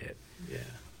 Yes, they did. yeah.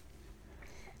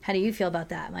 How do you feel about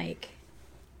that, Mike?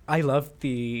 I love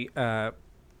the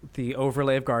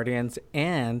overlay of Guardians,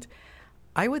 and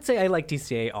I would say I like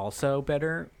DCA also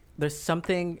better. There's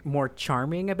something more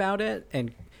charming about it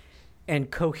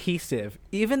and cohesive.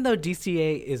 Even though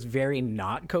DCA is very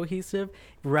not cohesive,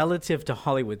 relative to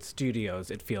Hollywood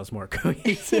Studios, it feels more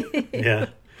cohesive. Yeah,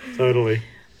 totally.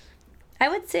 I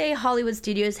would say Hollywood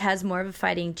Studios has more of a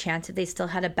fighting chance if they still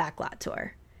had a backlot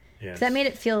tour. Yes. That made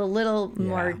it feel a little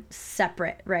more Yeah.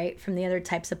 separate, right, from the other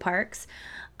types of parks.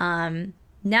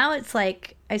 Now it's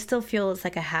like, I still feel it's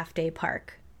like a half-day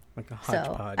park. Like a So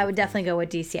hodgepodge. I would definitely go with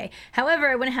DCA. However,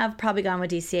 I wouldn't have probably gone with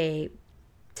DCA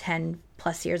 10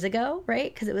 plus years ago,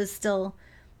 right? Because it was still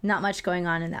not much going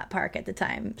on in that park at the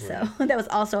time. So that was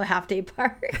also a half-day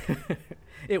park.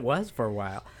 It was for a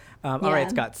while. All right,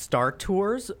 it's got Star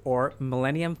Tours or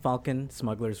Millennium Falcon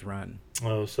Smuggler's Run.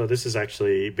 Oh, so this has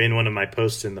actually been one of my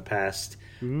posts in the past.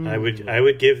 I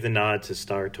would give the nod to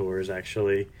Star Tours,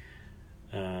 actually.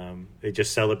 They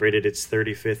just celebrated its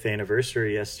 35th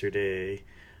anniversary yesterday.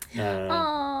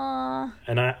 Aww.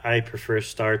 And I prefer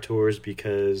Star Tours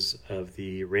because of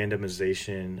the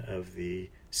randomization of the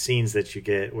scenes that you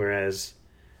get, whereas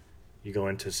you go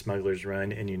into Smuggler's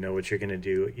Run and you know what you're going to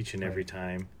do each and every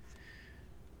time.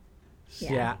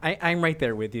 Yeah, I'm right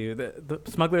there with you. The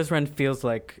Smuggler's Run feels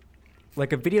like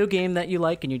a video game that you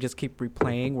like and you just keep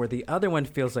replaying, where the other one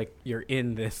feels like you're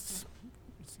in this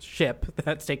ship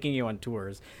that's taking you on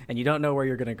tours and you don't know where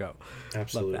you're going to go.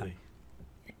 Absolutely.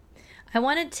 I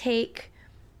want to take,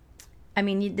 I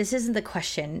mean, this isn't the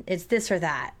question, it's this or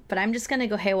that, but I'm just going to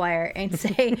go haywire and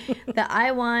say that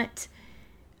I want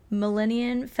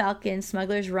Millennium Falcon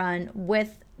Smuggler's Run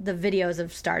with the videos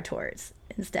of Star Tours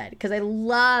instead, because I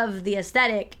love the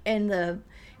aesthetic and the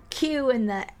queue and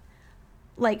the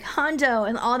like Hondo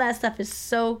and all that stuff is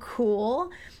so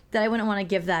cool that I wouldn't want to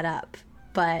give that up.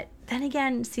 But then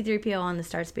again, C-3PO on the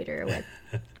Star Speeder with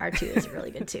R2 is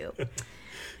really good too.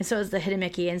 And so is the Hidden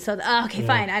Mickey. And so, okay,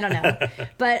 fine. I don't know.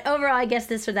 But overall, I guess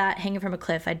this or that, hanging from a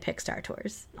cliff, I'd pick Star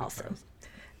Tours also.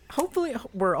 Hopefully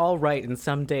we're all right, and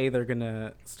someday they're going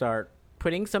to start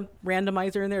putting some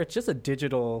randomizer in there. It's just a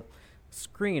digital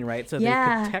screen, right? So they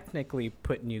could technically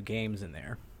put new games in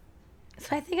there.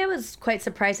 So I think I was quite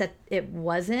surprised that it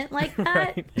wasn't like that.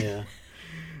 Right. Yeah.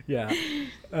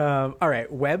 Yeah. All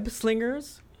right. Web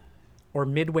Slingers or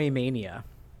Midway Mania?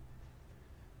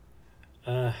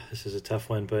 This is a tough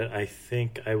one, but I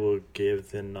think I will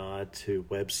give the nod to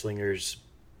Web Slingers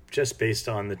just based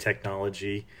on the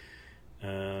technology.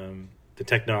 The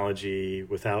technology,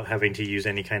 without having to use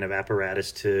any kind of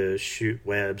apparatus to shoot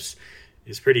webs,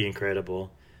 is pretty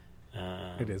incredible.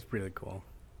 It is really cool.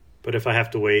 But if I have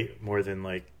to wait more than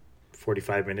like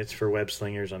 45 minutes for Web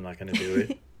Slingers, I'm not going to do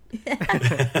it.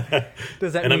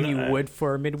 Does that mean you would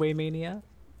for Midway Mania?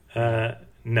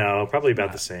 No, probably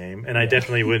about the same. And I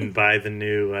definitely wouldn't buy the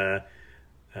new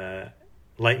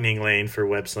Lightning Lane for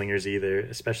Web Slingers either,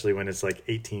 especially when it's like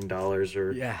 $18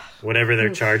 or whatever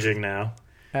they're charging now.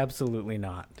 Absolutely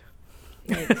not.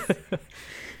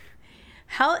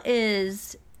 How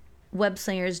is Web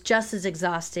Slingers just as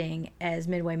exhausting as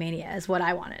Midway Mania is what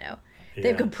I want to know. Yeah.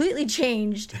 They've completely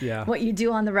changed what you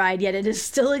do on the ride, yet it is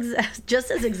still just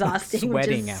as exhausting, which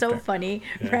is so funny,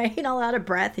 right? All out of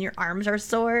breath and your arms are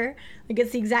sore. Like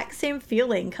it's the exact same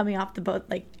feeling coming off the boat,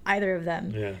 like either of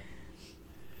them. Yeah.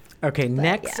 Okay,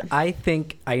 next, I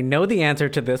think I know the answer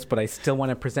to this, but I still want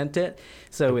to present it.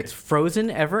 So it's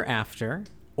Frozen Ever After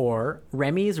or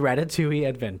Remy's Ratatouille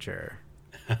Adventure.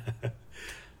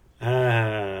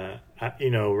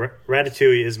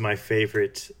 Ratatouille is my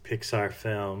favorite Pixar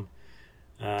film.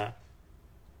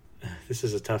 This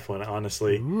is a tough one,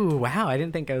 honestly. Ooh, wow. I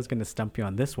didn't think I was going to stump you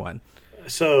on this one.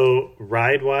 So,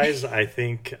 ride-wise, I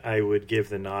think I would give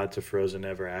the nod to Frozen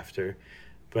Ever After.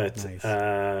 But,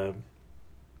 nice.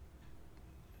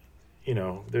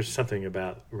 There's something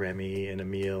about Remy and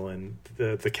Emile and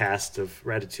the cast of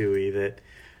Ratatouille that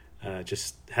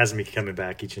just has me coming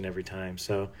back each and every time.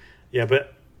 So, yeah,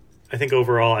 but I think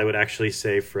overall I would actually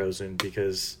say Frozen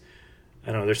because,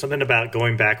 I don't know, there's something about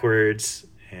going backwards.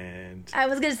 And I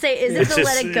was going to say, is it the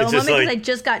Let It Go moment? Because I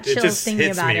just got chills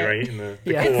thinking about it. It just hits me right in the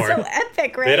core. It's so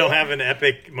epic, right? They don't have an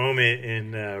epic moment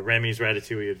in Remy's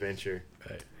Ratatouille Adventure.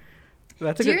 Right.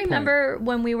 That's a Do good you remember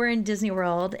when we were in Disney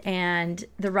World and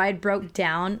the ride broke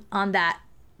down on that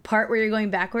part where you're going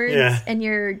backwards? Yeah. And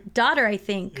your daughter, I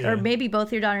think, or maybe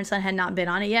both your daughter and son had not been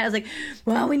on it yet. I was like,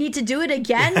 well, we need to do it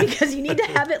again because you need to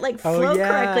have it like flow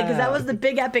correctly because that was the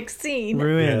big epic scene.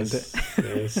 Ruined.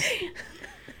 Yes.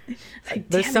 Like,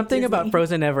 there's something Disney. about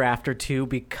Frozen Ever After too,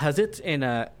 because it's in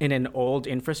an old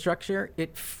infrastructure.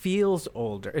 It feels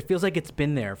older. It feels like it's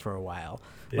been there for a while,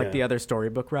 like the other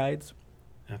storybook rides.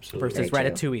 Absolutely. Versus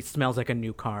Ratatouille smells like a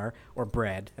new car or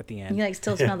bread at the end. You like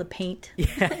still smell the paint.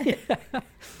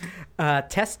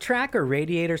 Test Track or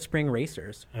Radiator Spring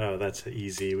Racers? Oh, that's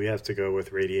easy. We have to go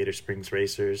with Radiator Springs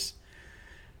Racers.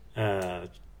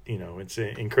 It's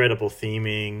an incredible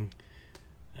theming.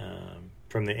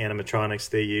 From the animatronics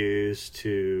they use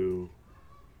to,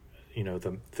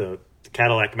 the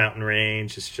Cadillac Mountain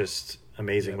Range. It's just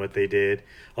amazing what they did.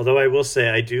 Although I will say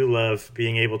I do love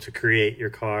being able to create your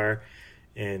car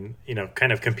and,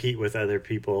 kind of compete with other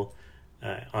people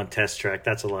on Test Track.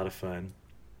 That's a lot of fun.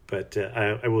 But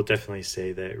I will definitely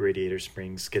say that Radiator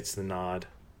Springs gets the nod.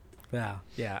 Yeah,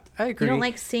 I agree. You don't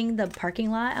like seeing the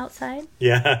parking lot outside?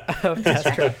 Yeah.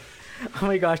 Test Track. Oh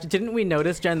my gosh, didn't we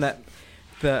notice, Jen, that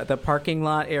the parking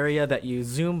lot area that you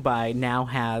zoom by now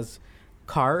has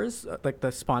cars, like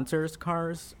the sponsors'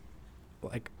 cars.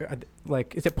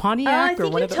 Like is it Pontiac? I or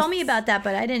think one you of those? told me about that,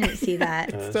 but I didn't see that.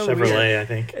 So Chevrolet, weird. I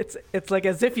think. It's like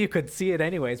as if you could see it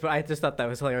anyways, but I just thought that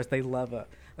was hilarious. They love a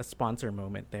sponsor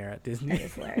moment there at Disney. That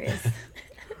is hilarious.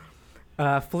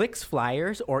 Flix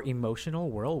Flyers or Emotional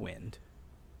Whirlwind?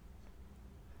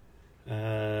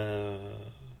 Well,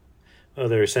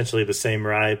 they're essentially the same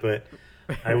ride, but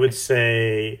I would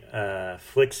say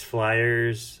Flix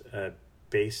Flyers,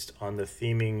 based on the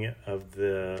theming of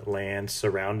the land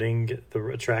surrounding the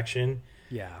attraction.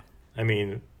 Yeah. I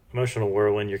mean, Emotional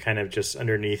Whirlwind, you're kind of just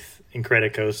underneath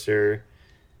Incredicoaster,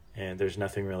 and there's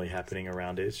nothing really happening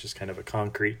around it. It's just kind of a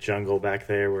concrete jungle back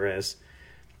there, whereas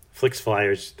Flix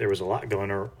Flyers, there was a lot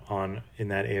going on in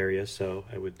that area, so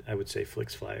I would say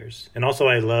Flix Flyers. And also,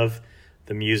 I love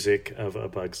the music of A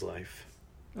Bug's Life.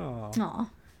 Oh. Aw.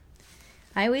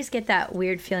 I always get that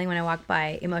weird feeling when I walk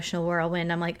by Emotional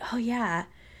Whirlwind. I'm like, oh yeah,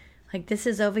 like this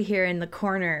is over here in the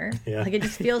corner. Yeah. Like it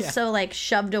just feels so like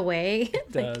shoved away. It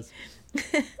does.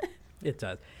 It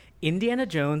does. Indiana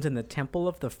Jones and the Temple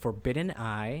of the Forbidden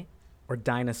Eye or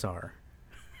Dinosaur?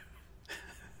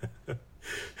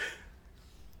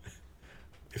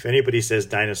 If anybody says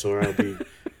dinosaur, I'll be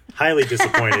highly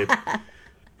disappointed.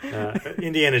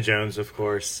 Indiana Jones, of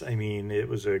course. I mean, it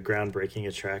was a groundbreaking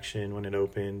attraction when it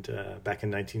opened back in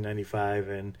 1995,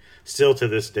 and still to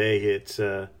this day, it's.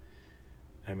 I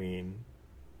mean,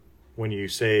 when you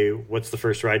say what's the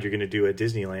first ride you're going to do at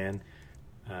Disneyland,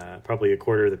 probably a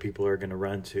quarter of the people are going to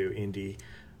run to Indy.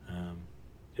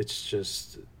 It's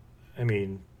just, I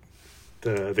mean,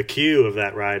 the queue of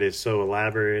that ride is so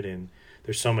elaborate, and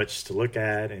there's so much to look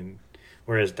at. And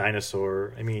whereas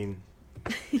Dinosaur, I mean,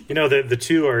 you know, the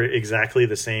two are exactly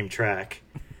the same track,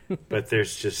 but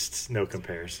there's just no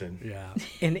comparison. Yeah.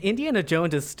 And Indiana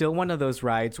Jones is still one of those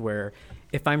rides where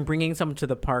if I'm bringing someone to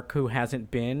the park who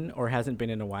hasn't been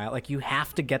in a while, like you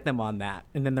have to get them on that.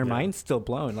 And then their mind's still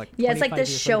blown. Like Yeah, it's like 25 this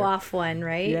years show later. off one,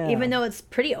 right? Yeah. Even though it's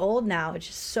pretty old now, it's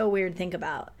just so weird to think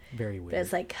about. Very weird. But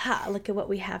it's like, look at what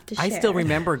we have to share. I still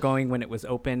remember going when it was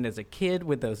open as a kid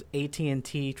with those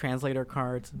AT&T translator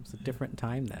cards. It was a different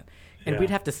time then. And Yeah. we'd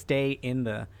have to stay in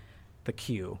the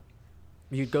queue.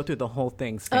 You'd go through the whole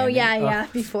thing Oh standing. yeah,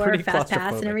 before pretty Fast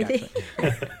Pass and claustrophobic, everything.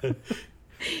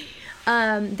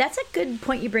 actually. That's a good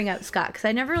point you bring up, Scott, because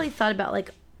I never really thought about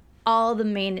like all the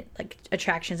main like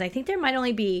attractions. I think there might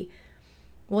only be,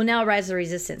 well, now Rise of the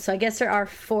Resistance. So I guess there are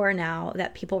 4 now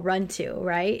that people run to,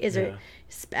 right? Is there?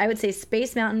 I would say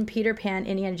Space Mountain, Peter Pan,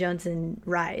 Indiana Jones, and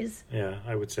Rise. Yeah,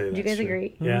 I would say that. Do you guys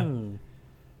agree? Yeah. Hmm.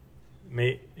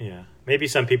 Maybe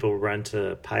some people run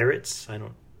to Pirates. I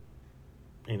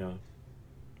don't,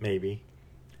 maybe.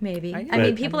 Maybe. I But-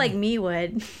 mean, people like me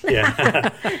would. Yeah.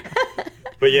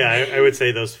 But yeah, I would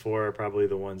say those 4 are probably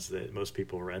the ones that most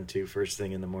people run to first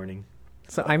thing in the morning.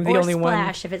 So I'm the or only one.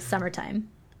 Splash if it's summertime.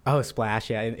 Oh,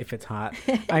 Splash, yeah, if it's hot.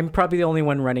 I'm probably the only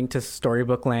one running to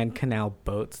Storybook Land Canal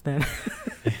boats then.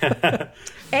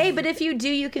 Hey, but if you do,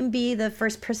 you can be the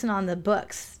first person on the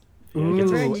books. Ooh, Did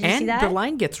you see and that? the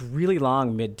line gets really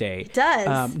long midday. It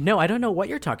does. No, I don't know what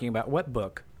you're talking about. What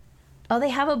book? Oh, they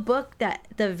have a book that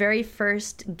the very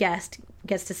first guest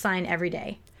gets to sign every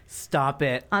day. Stop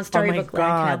it. On Oh my Storybook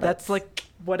Land Canal God, that's boats. like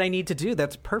what I need to do.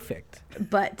 That's perfect.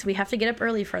 But we have to get up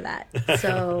early for that.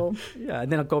 So Yeah,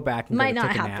 and then I'll go back and might go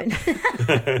not take a happen.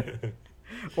 nap.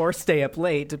 Or stay up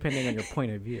late, depending on your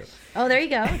point of view. Oh, there you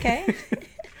go. Okay.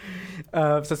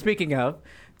 So speaking of,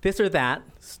 this or that,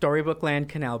 Storybook Land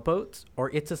Canal boats,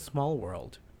 or It's a Small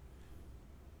World?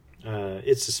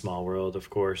 It's a Small World, of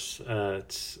course.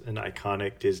 It's an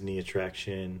iconic Disney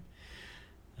attraction.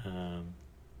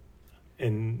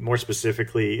 And more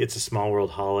specifically, It's a Small World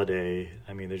holiday.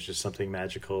 I mean, there's just something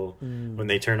magical when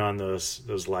they turn on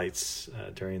those lights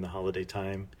during the holiday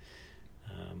time.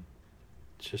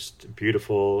 Just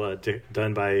beautiful,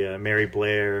 done by Mary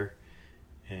Blair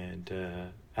and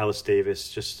Alice Davis.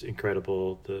 Just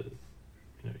incredible.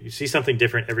 You see something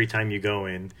different every time you go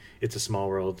in. It's a Small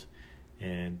World,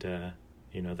 and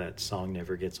that song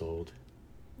never gets old.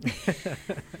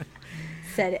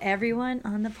 Said everyone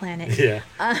on the planet. Yeah.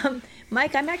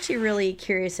 Mike, I'm actually really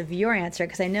curious of your answer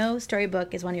because I know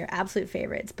Storybook is one of your absolute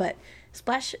favorites, but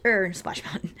Splash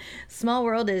Mountain, Small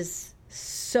World is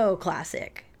so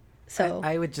classic. So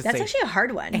I would just that's say actually a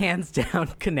hard one. Hands down,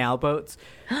 canal boats.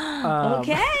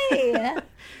 Okay.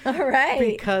 All right.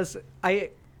 Because I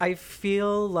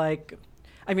feel like,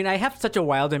 I mean, I have such a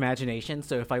wild imagination,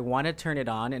 so if I want to turn it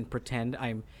on and pretend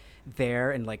I'm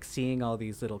there and like seeing all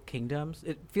these little kingdoms,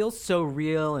 it feels so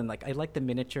real, and like I like the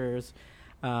miniatures.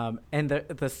 And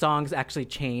the songs actually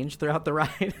change throughout the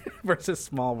ride versus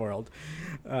Small World.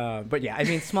 But yeah, I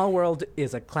mean, Small World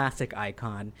is a classic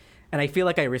icon, and I feel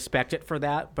like I respect it for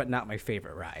that, but not my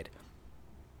favorite ride.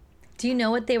 Do you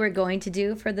know what they were going to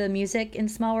do for the music in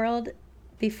Small World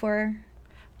before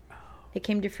it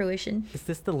came to fruition? Is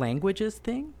this the languages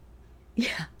thing?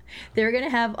 Yeah. They were going to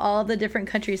have all the different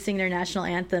countries sing their national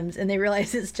anthems, and they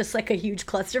realized it's just like a huge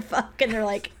clusterfuck, and they're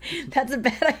like, that's a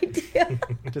bad idea.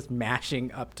 Just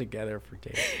mashing up together for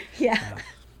days. Yeah.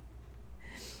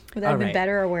 Would that have been right.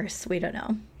 better or worse? We don't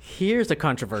know. Here's a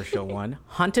controversial one.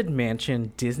 Haunted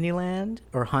Mansion Disneyland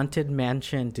or Haunted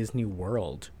Mansion Disney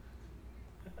World?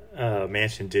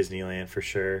 Mansion Disneyland for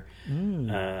sure.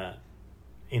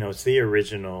 It's the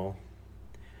original.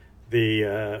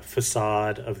 The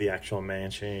facade of the actual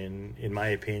mansion, in my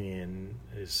opinion,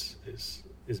 is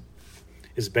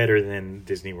better than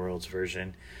Disney World's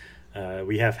version.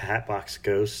 We have Hatbox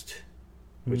Ghost,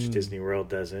 which Disney World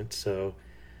doesn't, so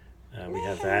we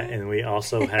have that, and we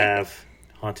also have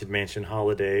Haunted Mansion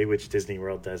Holiday, which Disney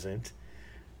World doesn't.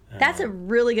 That's a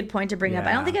really good point to bring up.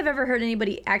 I don't Yeah. think I've ever heard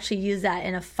anybody actually use that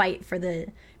in a fight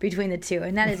between the two,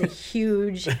 and that is a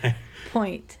huge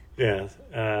point. Yeah,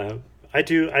 I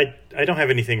do. I don't have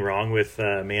anything wrong with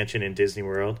Mansion in Disney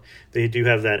World. They do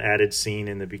have that added scene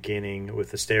in the beginning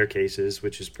with the staircases,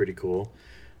 which is pretty cool.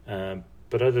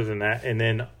 But other than that, and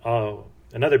then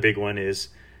another big one is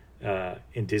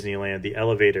in Disneyland, the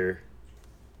elevator.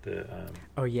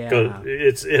 Oh yeah.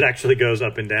 It actually goes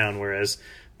up and down, whereas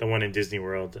the one in Disney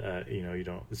World, you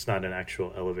don't. It's not an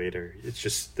actual elevator. It's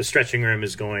just the stretching room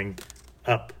is going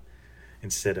up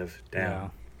instead of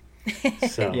down.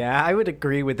 So. Yeah, I would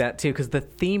agree with that too, because the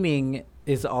theming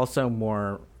is also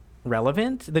more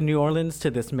relevant. The New Orleans to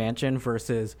this mansion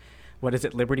versus, what is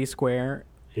it, Liberty Square?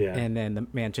 Yeah. And then the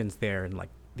mansion's there in like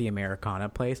the Americana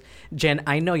place. Jen,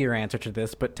 I know your answer to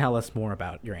this, but tell us more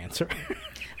about your answer.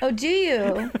 Oh, do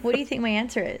you? What do you think my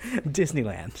answer is?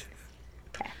 Disneyland.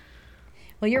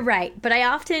 Well, you're right, but I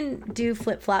often do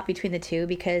flip-flop between the two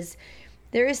because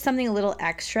there is something a little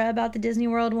extra about the Disney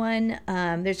World one.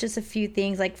 There's just a few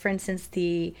things, like, for instance,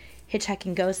 the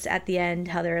hitchhiking ghosts at the end,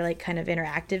 how they're, like, kind of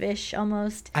interactive-ish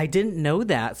almost. I didn't know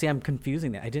that. See, I'm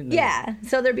confusing that. I didn't know that. Yeah,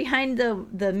 so they're behind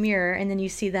the mirror, and then you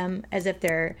see them as if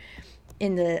they're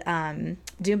in the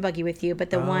Doom Buggy with you,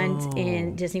 but the ones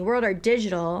in Disney World are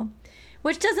digital,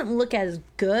 which doesn't look as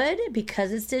good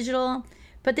because it's digital,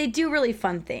 but they do really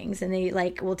fun things, and they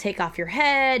like will take off your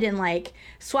head and like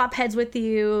swap heads with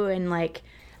you, and like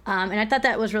and I thought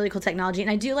that was really cool technology,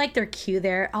 and I do like their queue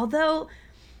there, although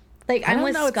like I I'm don't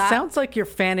with know. Scott. It sounds like you're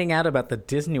fanning out about the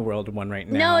Disney World one right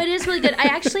now. No, it is really good. I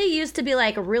actually used to be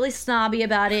like really snobby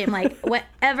about it. I'm like,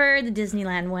 whatever, the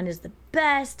Disneyland one is the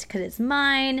best because it's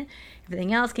mine.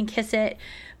 Everything else can kiss it.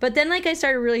 But then like I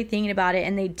started really thinking about it,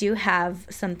 and they do have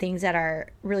some things that are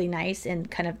really nice and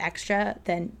kind of extra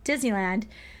than Disneyland.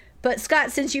 But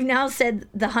Scott, since you've now said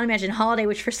the Haunted Mansion Holiday,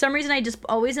 which for some reason I just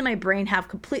always in my brain have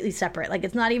completely separate. Like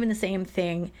it's not even the same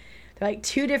thing. They're like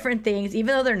two different things, even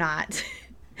though they're not.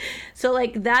 So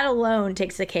like that alone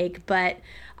takes the cake. But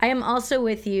I am also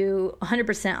with you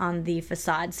 100% on the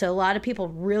facade. So a lot of people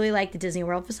really like the Disney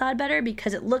World facade better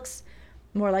because it looks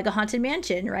more like a Haunted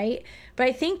Mansion, right? But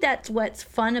I think that's what's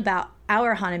fun about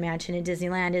our Haunted Mansion in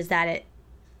Disneyland is that it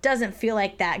doesn't feel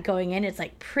like that going in. It's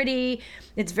like pretty,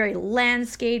 it's very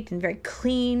landscaped and very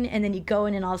clean, and then you go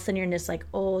in and all of a sudden you're in this like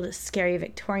old scary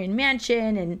Victorian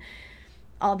mansion and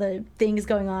all the things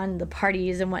going on, the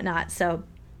parties and whatnot. So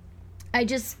I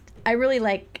really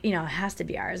like, it has to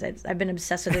be ours. I've been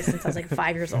obsessed with this since I was like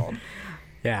 5 years old.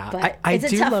 Yeah, But I it's a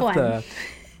do tough love one.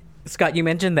 Scott, you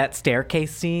mentioned that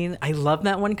staircase scene. I love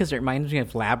that one because it reminds me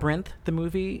of Labyrinth, the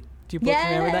movie. Do you both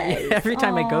remember that? Yes. Every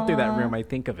time I go through that Aw. room, I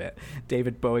think of it.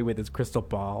 David Bowie with his crystal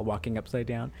ball walking upside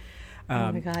down.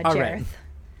 Oh my God, all Jareth. right.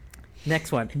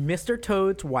 Next one, Mr.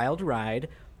 Toad's Wild Ride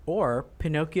or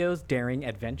Pinocchio's Daring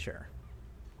Adventure.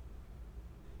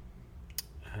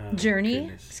 Journey?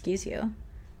 goodness. Excuse you.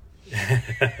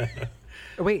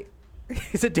 Oh, wait,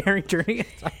 is it Daring Journey?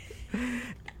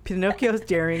 Pinocchio's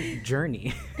Daring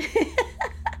Journey.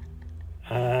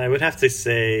 I would have to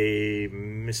say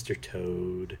Mr.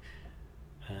 Toad.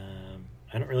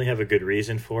 I don't really have a good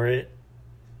reason for it.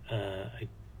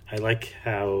 I like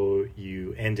how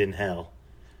you end in hell.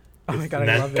 Oh my God,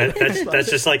 And I love it. That's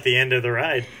just like the end of the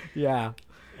ride. Yeah,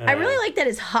 I really like that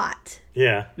it's hot.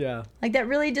 Yeah. yeah. Like that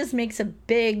really just makes a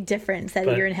big difference that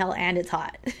But- you're in hell and it's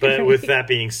hot. But Right? with that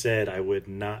being said, I would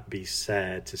not be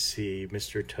sad to see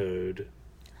Mr. Toad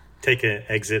take an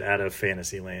exit out of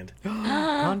Fantasyland.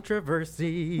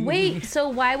 Controversy. Wait, so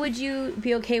why would you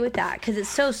be okay with that? Because it's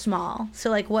so small. So,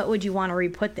 like, what would you want to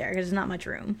re-put there? Because there's not much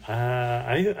room.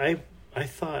 I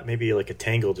thought maybe like a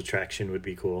Tangled attraction would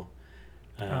be cool.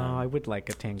 I would like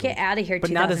a Tangled. Get out of here,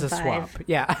 but not as a 2005. swap.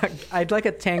 Yeah, I'd like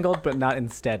a Tangled, but not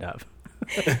instead of.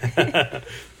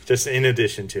 Just in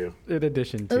addition to. In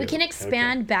addition to. We can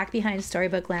expand back behind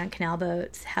Storybook Land canal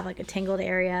boats, have like a Tangled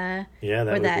area. Yeah, that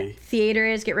where would that be. theater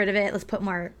is. Get rid of it. Let's put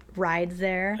more rides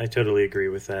there. I totally agree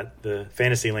with that. The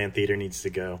Fantasyland theater needs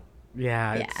to go.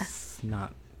 Yeah, Yeah. it's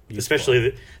not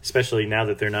useful. Especially now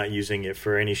that they're not using it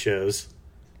for any shows.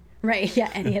 Right, yeah,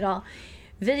 any at all.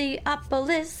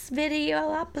 Videopolis.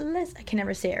 I can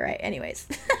never say it right. Anyways.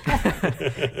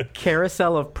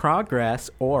 Carousel of Progress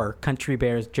or Country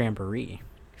Bears Jamboree.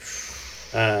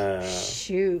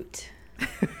 Shoot.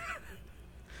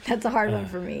 That's a hard one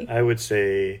for me. I would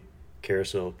say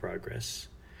Carousel of Progress.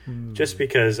 Just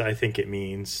because I think it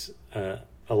means a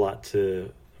lot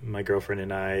to my girlfriend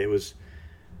and I. It was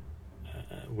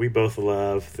we both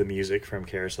love the music from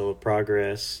Carousel of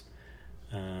Progress.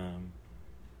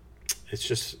 It's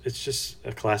just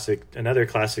a classic, another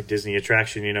classic Disney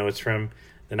attraction. You know, it's from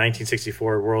the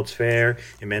 1964 World's Fair.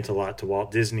 It meant a lot to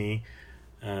Walt Disney.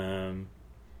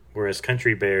 Whereas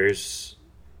Country Bears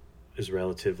is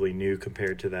relatively new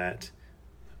compared to that.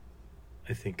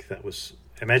 I think that was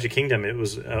at Magic Kingdom. It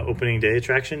was opening day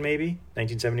attraction, maybe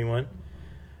 1971.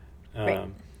 Right.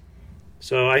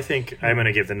 So I think I'm going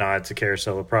to give the nod to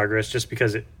Carousel of Progress just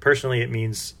because personally it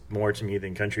means more to me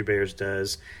than Country Bears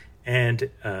does, and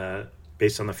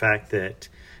based on the fact that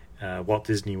Walt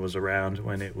Disney was around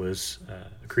when it was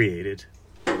created.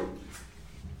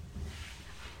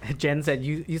 Jen said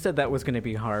you said that was going to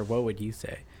be hard. What would you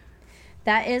say?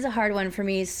 That is a hard one for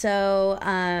me. So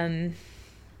I'm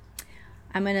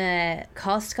going to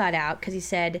call Scott out because he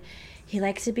said he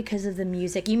likes it because of the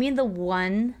music. You mean the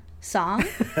one song?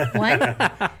 One?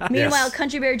 Meanwhile, Yes.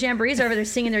 Country Bear Jamborees are over there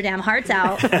singing their damn hearts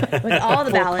out with all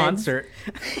the Full ballads. concert.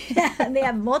 Yeah, and they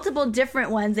have multiple different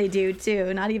ones they do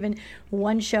too, not even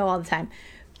one show all the time.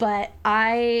 But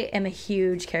I am a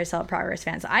huge Carousel of Progress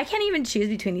fan, so I can't even choose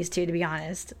between these two, to be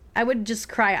honest. I would just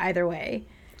cry either way.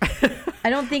 I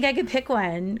don't think I could pick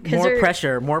one. More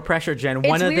pressure, Jen. It's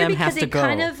One of weird them because has to they go.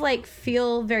 kind of like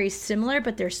feel very similar,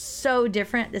 but they're so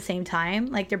different at the same time.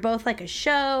 Like they're both like a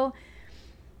show,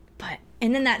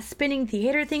 and then that spinning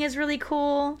theater thing is really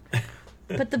cool.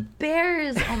 But the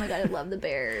Bears, oh my god, I love the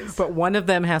Bears. But one of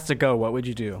them has to go. What would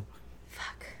you do?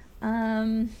 Fuck.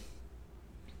 Oh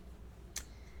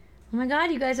my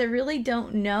god, you guys, I really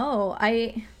don't know.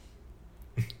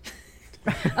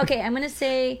 Okay, I'm gonna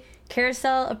say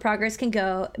Carousel of Progress can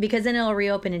go because then it'll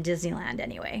reopen in Disneyland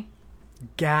anyway.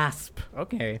 Gasp.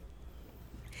 Okay.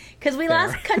 Because we Fair.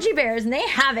 lost Country Bears and they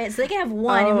have it, so they can have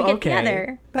one and we get the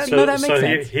other. No, that makes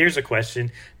sense. Here's a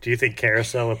question. Do you think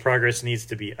Carousel of Progress needs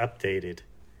to be updated?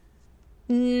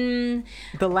 The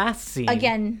last scene.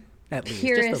 Again, At least.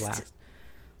 purist. Just the last.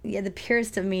 Yeah, the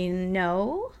purist of me,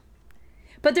 no.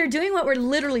 But they're doing what we're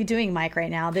literally doing, Mike,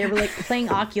 right now. They're like playing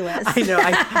Oculus. I know.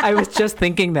 I was just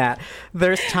thinking that.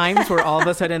 There's times where all of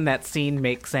a sudden that scene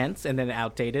makes sense and then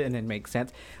outdated and then makes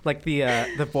sense. Like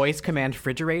the voice command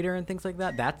refrigerator and things like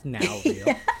that. That's now real.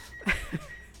 Yeah.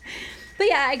 But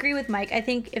yeah, I agree with Mike. I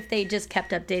think if they just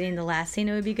kept updating the last scene,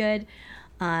 it would be good.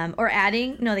 Or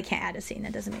adding. No, they can't add a scene.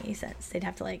 That doesn't make any sense. They'd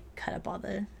have to like cut up all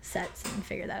the sets and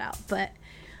figure that out. But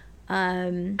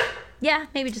yeah,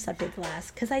 maybe just update the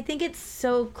last. Because I think it's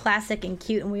so classic and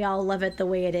cute and we all love it the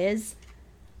way it is.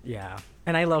 Yeah.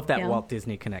 And I love that Yeah. Walt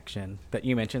Disney connection that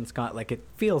you mentioned, Scott. Like it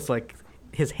feels like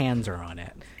his hands are on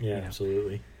it. Yeah, you know?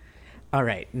 absolutely. All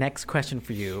right, next question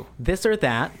for you. This or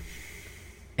that,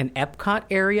 an Epcot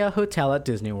area hotel at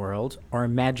Disney World or a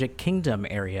Magic Kingdom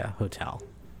area hotel?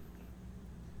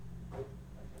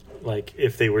 Like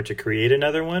if they were to create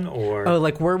another one, or Oh,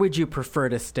 like where would you prefer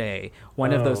to stay?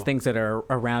 One of those Oh. things that are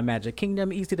around Magic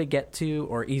Kingdom, easy to get to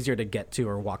or easier to get to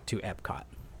or walk to Epcot?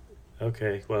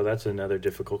 Okay, well that's another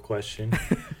difficult question.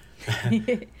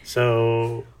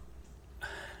 So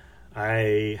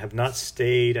I have not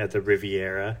stayed at the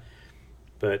Riviera,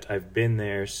 but I've been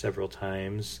there several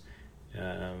times,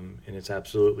 and it's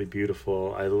absolutely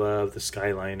beautiful. I love the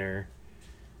Skyliner.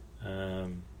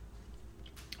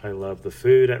 I love the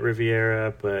food at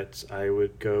Riviera, but I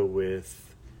would go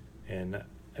with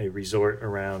a resort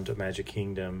around Magic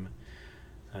Kingdom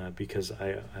because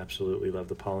I absolutely love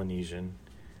the Polynesian.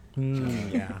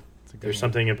 Yeah. It's a good There's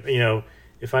one. something,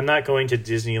 if I'm not going to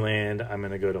Disneyland, I'm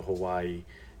going to go to Hawaii.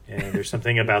 And there's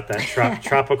something about that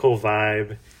tropical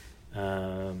vibe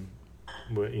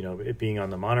it being on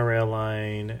the monorail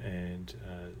line, and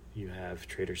you have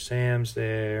Trader Sam's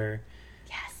there.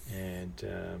 Yes.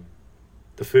 And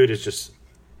the food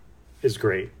is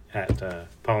great at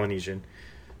Polynesian.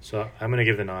 So I'm going to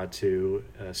give the nod to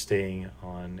staying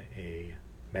on a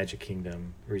Magic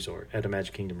Kingdom resort, at a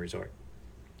Magic Kingdom resort.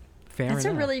 That's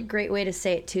a really great way to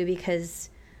say it too, because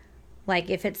like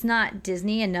if it's not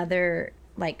Disney, another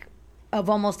like of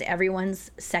almost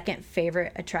everyone's second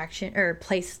favorite attraction or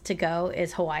place to go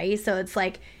is Hawaii. So it's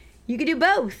like you could do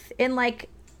both in like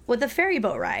with a ferry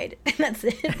boat ride. That's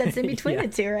it. That's in between the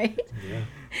two, right? Yeah.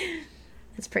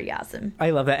 It's pretty awesome. I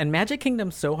love that. And Magic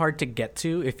Kingdom's so hard to get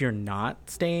to if you're not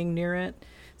staying near it.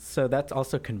 So that's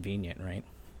also convenient, right?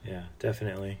 Yeah,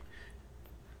 definitely.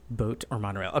 Boat or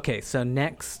monorail. Okay, so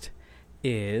next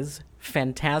is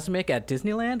Fantasmic at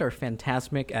Disneyland or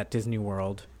Fantasmic at Disney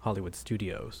World Hollywood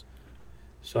Studios?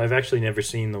 So I've actually never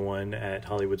seen the one at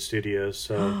Hollywood Studios,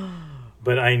 so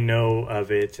but I know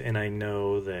of it, and I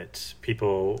know that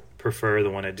people prefer the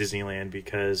one at Disneyland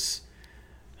because,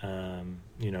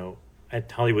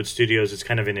 at Hollywood Studios it's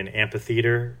kind of in an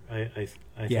amphitheater. I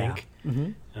think,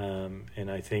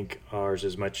 and I think ours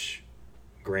is much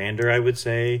grander. I would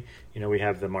say, we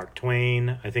have the Mark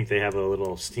Twain. I think they have a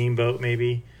little steamboat,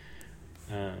 maybe.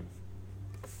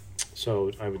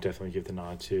 So I would definitely give the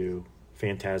nod to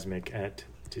Fantasmic at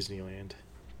Disneyland.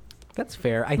 That's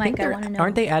fair. I Mike, think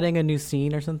aren't they adding a new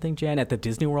scene or something, Jan, at the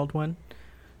Disney World one?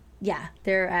 Yeah,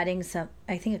 they're adding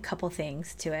a couple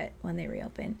things to it when they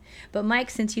reopen. But Mike,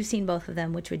 since you've seen both of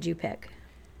them, which would you pick?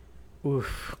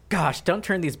 Oof, gosh, don't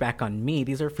turn these back on me.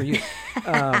 These are for you.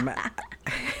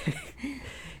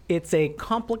 It's a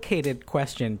complicated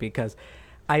question because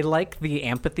I like the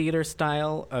amphitheater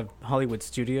style of Hollywood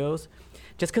Studios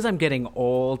just because I'm getting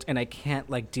old and I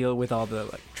can't deal with all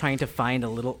the trying to find a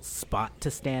little spot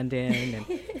to stand in. And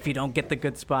if you don't get the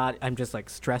good spot, I'm just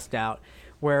stressed out.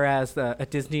 Whereas at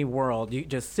Disney World, you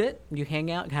just sit, you hang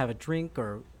out, have a drink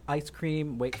or ice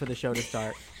cream, wait for the show to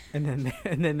start, and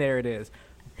then there it is.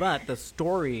 But the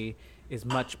story is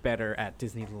much better at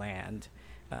Disneyland.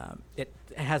 It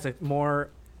has a more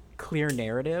clear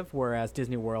narrative, whereas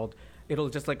Disney World, it'll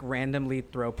just randomly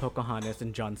throw Pocahontas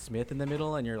and John Smith in the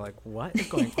middle, and you're like, what is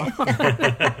going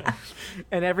on?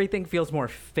 And everything feels more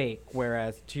fake,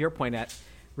 whereas to your point at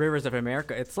Rivers of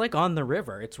America, it's on the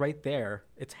river. It's right there.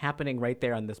 It's happening right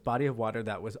there on this body of water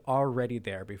that was already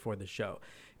there before the show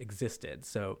existed.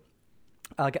 So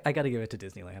I got to give it to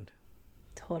Disneyland.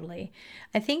 Totally.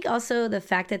 I think also the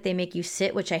fact that they make you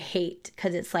sit, which I hate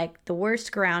because it's the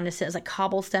worst ground to sit. It's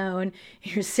cobblestone.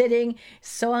 You're sitting,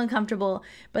 so uncomfortable.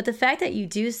 But the fact that you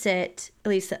do sit, at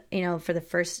least, for the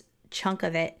first chunk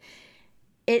of it,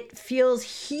 it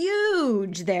feels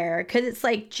huge there because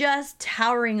it's just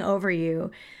towering over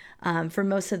you for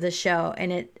most of the show.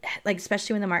 And it,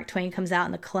 especially when the Mark Twain comes out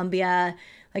in the Columbia,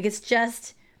 it's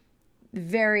just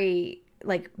very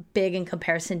big in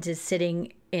comparison to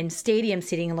sitting in stadium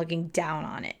seating and looking down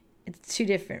on it. It's two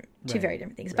very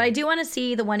different things. Right. But I do want to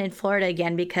see the one in Florida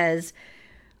again because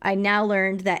I now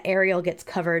learned that Ariel gets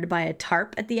covered by a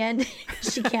tarp at the end.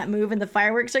 She can't move and the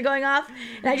fireworks are going off.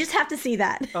 And I just have to see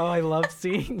that. Oh, I love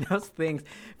seeing those things.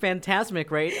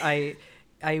 Fantasmic, right?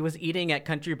 I was eating at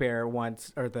Country Bear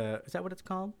once, is that what it's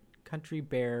called? Country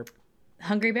Bear.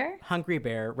 Hungry Bear? Hungry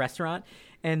Bear restaurant.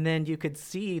 And then you could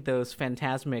see those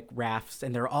Fantasmic rafts,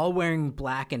 and they're all wearing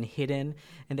black and hidden,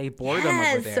 and they board them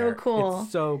over there. So cool.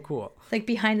 It's so cool. It's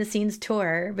behind the scenes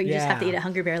tour, but you just have to eat at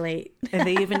Hungry Bear late. And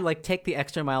they even take the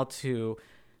extra mile to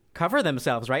cover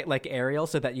themselves, right? Like Ariel,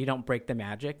 so that you don't break the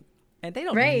magic. And they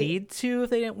don't need to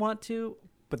if they didn't want to,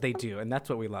 but they do. And that's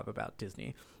what we love about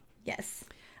Disney. Yes.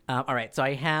 All right. So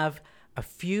I have a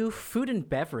few food and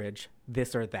beverage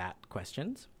this or that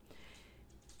questions.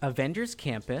 Avengers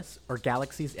Campus or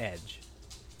Galaxy's Edge?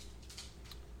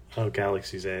 Oh,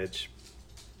 Galaxy's Edge.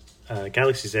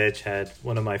 Galaxy's Edge had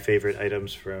one of my favorite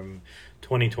items from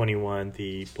 2021,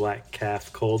 the Black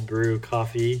Calf Cold Brew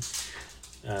coffee,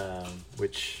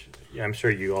 which I'm sure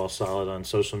you all saw it on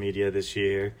social media this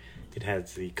year. It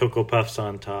has the Cocoa Puffs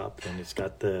on top, and it's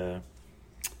got the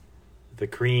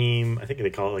cream. I think they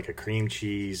call it a cream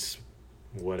cheese,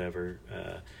 whatever.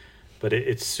 But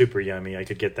it's super yummy. I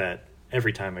could get that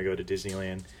every time I go to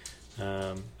Disneyland.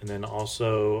 And then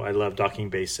also, I love Docking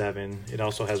Bay 7. It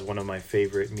also has one of my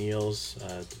favorite meals.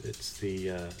 It's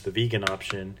the vegan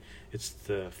option. It's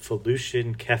the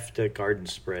Felucian Kefta garden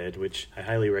spread, which I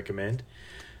highly recommend.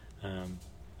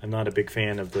 I'm not a big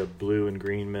fan of the blue and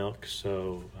green milk,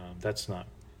 so that's not...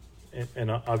 And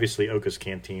obviously, Oga's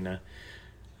Cantina.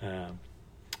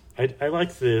 I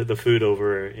like the food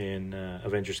over in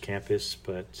Avengers Campus,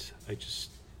 but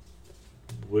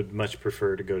would much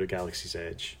prefer to go to Galaxy's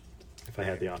Edge if I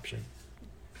had the option.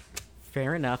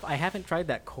 Fair enough. I haven't tried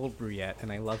that cold brew yet,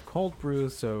 and I love cold brew,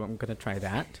 so I'm going to try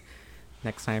that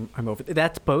next time I'm over.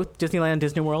 That's both Disneyland,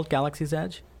 Disney World, Galaxy's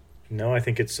Edge? No, I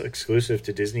think it's exclusive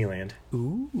to Disneyland.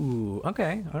 Ooh,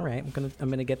 okay. All right. I'm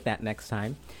gonna get that next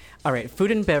time. All right.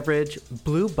 Food and beverage,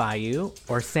 Blue Bayou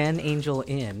or San Angel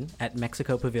Inn at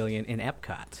Mexico Pavilion in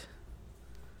Epcot.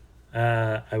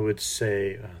 I would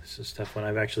say this is a tough one.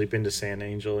 I've actually been to San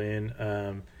Angel Inn.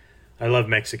 I love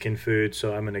Mexican food,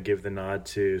 so I'm going to give the nod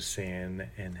to San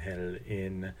Angel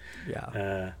Inn.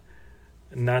 Yeah.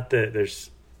 Not that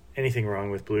there's anything wrong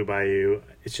with Blue Bayou.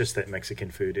 It's just that Mexican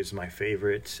food is my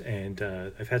favorite, and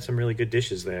I've had some really good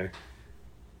dishes there.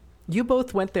 You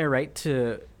both went there, right,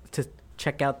 to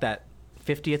check out that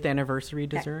 50th anniversary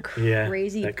dessert? That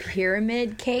crazy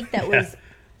pyramid cake that was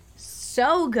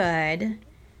so good.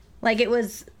 Like, it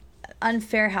was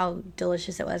unfair how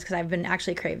delicious it was because I've been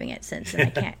actually craving it since, and I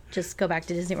can't just go back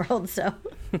to Disney World, so...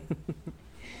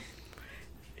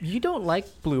 You don't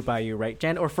like Blue Bayou, right,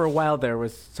 Jen? Or for a while there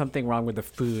was something wrong with the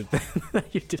food that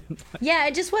you didn't like? Yeah,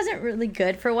 it just wasn't really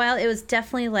good for a while. It was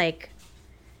definitely like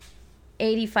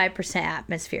 85%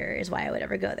 atmosphere is why I would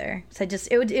ever go there. So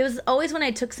it was always when I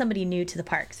took somebody new to the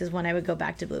parks is when I would go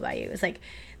back to Blue Bayou. It was like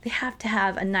they have to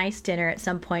have a nice dinner at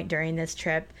some point during this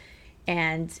trip,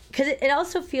 and because it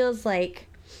also feels like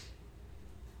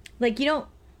you don't.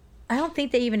 I don't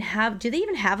think they even have. Do they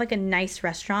even have like a nice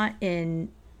restaurant in?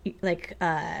 Like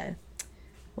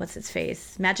what's its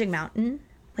face, Magic Mountain?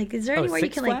 Like, is there anywhere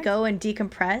you can like go and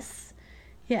decompress?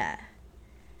 Yeah.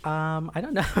 I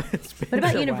don't know. What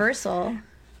about Universal?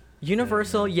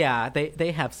 Universal, yeah,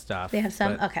 they have stuff. They have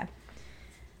some. Okay,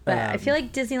 but I feel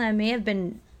like Disneyland may have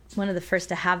been one of the first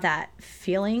to have that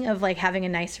feeling of like having a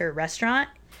nicer restaurant,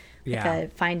 like a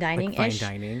fine dining ish.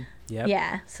 Fine dining. Yep.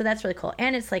 Yeah, so that's really cool,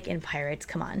 and it's like in Pirates.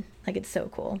 Come on, like it's so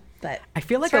cool. But I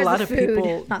feel like a lot of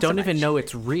people don't even know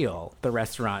it's real, the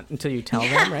restaurant, until you tell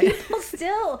them, right?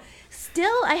 Still,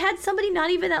 I had somebody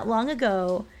not even that long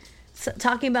ago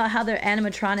talking about how their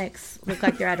animatronics look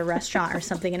like they're at a restaurant or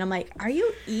something, and I'm like, are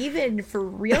you even for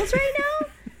reals right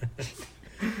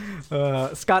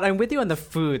now? Scott, I'm with you on the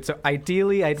food. So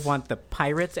ideally, I'd want the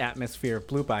Pirates atmosphere of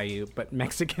Blue Bayou, but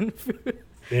Mexican food.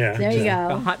 Yeah, there you go.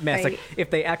 A hot mess. Right. Like if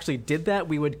they actually did that,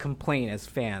 we would complain as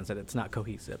fans that it's not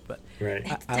cohesive. But right.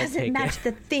 It doesn't match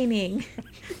the theming.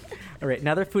 All right,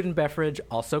 another food and beverage,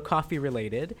 also coffee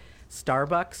related.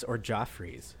 Starbucks or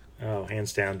Joffrey's? Oh,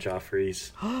 hands down,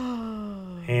 Joffrey's.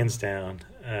 Hands down.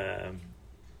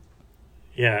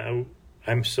 Yeah,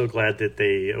 I'm so glad that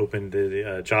they opened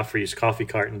the Joffrey's coffee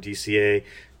cart in DCA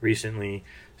recently.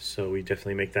 So we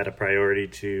definitely make that a priority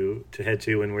to head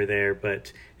to when we're there.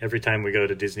 But every time we go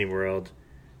to Disney World,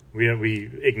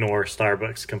 we ignore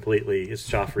Starbucks completely. It's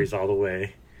Joffrey's all the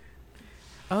way.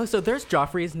 Oh, so there's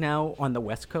Joffrey's now on the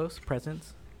West Coast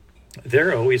presence?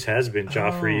 There always has been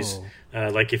Joffrey's.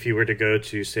 Like if you were to go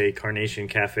to, say, Carnation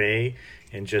Cafe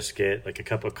and just get like a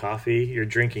cup of coffee, you're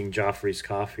drinking Joffrey's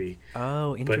coffee.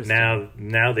 Oh, interesting. But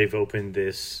now they've opened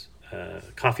this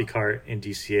coffee cart in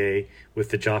DCA with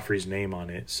the Joffrey's name on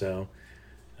it. So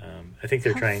I think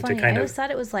they're trying to kind of... I always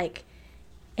thought it was like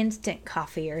instant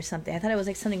coffee or something. I thought it was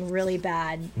like something really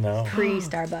bad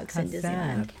pre-Starbucks in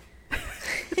Disneyland.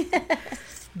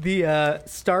 The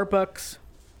Starbucks,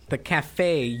 the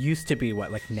cafe used to be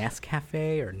what, like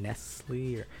Nescafe or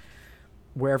Nestle or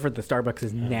wherever the Starbucks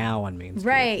is now on Main Street.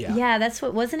 Right. Yeah, that's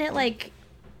what... Wasn't it like...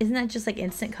 Isn't that just like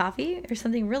instant coffee or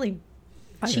something really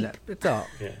cheap? It's all...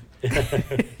 Yeah.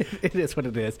 It is what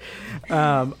it is.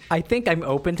 I think I'm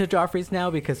open to Joffrey's now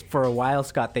because for a while,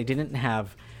 Scott, they didn't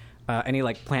have any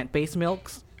like plant-based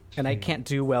milks, and I can't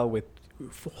do well with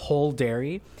whole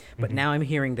dairy. But now I'm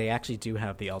hearing they actually do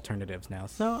have the alternatives now,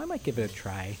 so I might give it a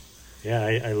try. Yeah,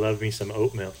 I love me some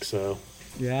oat milk, so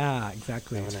yeah,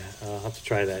 exactly. I'll have to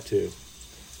try that too.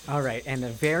 All right, and the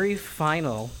very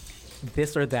final,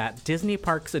 this or that, Disney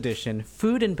Parks edition,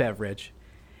 food and beverage.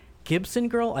 Gibson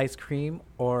Girl ice cream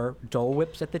or Dole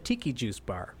Whips at the Tiki Juice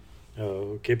Bar?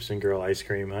 Oh, Gibson Girl ice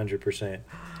cream, 100%.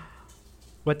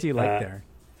 What do you like there?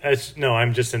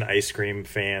 I'm just an ice cream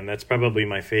fan. That's probably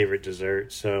my favorite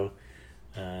dessert. So,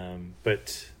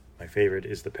 but my favorite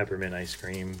is the peppermint ice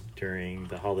cream during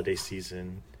the holiday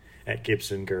season at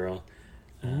Gibson Girl.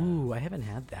 Ooh, I haven't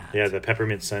had that. Yeah, the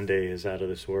peppermint sundae is out of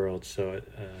this world. So,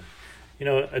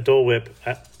 a Dole Whip.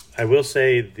 I will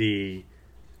say the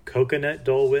coconut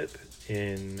Dole Whip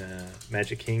in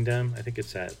Magic Kingdom, I think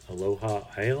it's at Aloha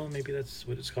Isle, maybe that's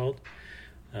what it's called.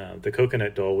 The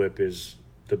coconut Dole Whip is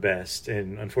the best,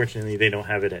 and unfortunately they don't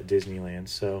have it at Disneyland.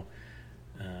 So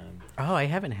I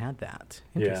haven't had that.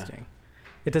 Interesting.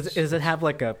 Does it have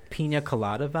like a pina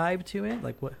colada vibe to it?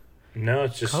 Like what? No,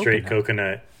 it's just straight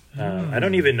coconut. I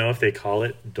don't even know if they call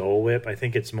it Dole Whip. I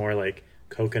think it's more like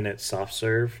coconut soft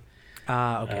serve.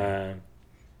 Okay.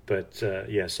 But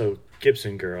yeah, so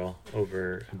Gibson Girl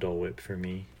over Dole Whip for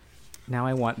me. Now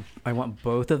I want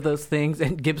both of those things,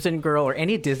 and Gibson Girl or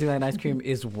any Disneyland ice cream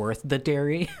is worth the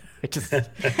dairy. It's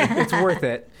worth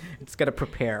it. It's got to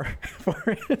prepare for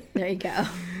it. There you go.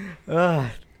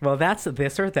 Well, that's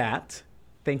this or that.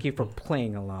 Thank you for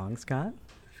playing along, Scott.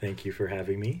 Thank you for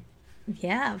having me.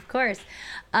 Yeah, of course.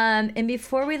 And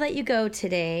before we let you go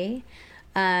today,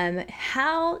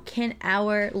 how can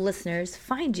our listeners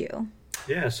find you?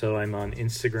 Yeah, so I'm on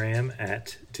Instagram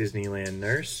at Disneyland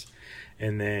Nurse.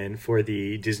 And then for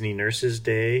the Disney Nurses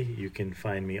Day, you can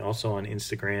find me also on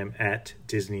Instagram at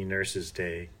Disney Nurses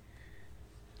Day.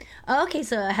 Oh, okay,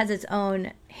 so it has its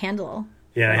own handle.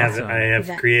 Yeah, Awesome. I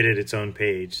have created its own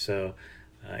page. So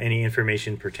any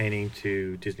information pertaining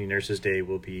to Disney Nurses Day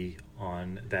will be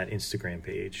on that Instagram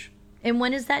page. And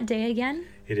when is that day again?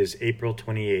 It is April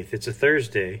 28th. It's a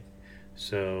Thursday.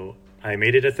 So I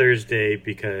made it a Thursday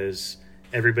because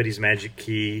everybody's magic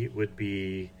key would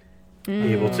be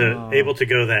able to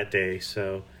go that day.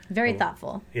 So Very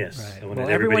thoughtful. yes, Right. I wanted Well,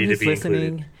 everybody everyone who's to be listening,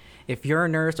 included. if you're a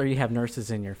nurse or you have nurses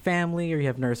in your family or you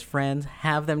have nurse friends,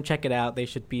 have them check it out. They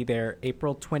should be there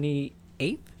April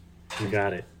 28th. You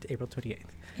got it. April 28th.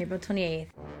 April 28th.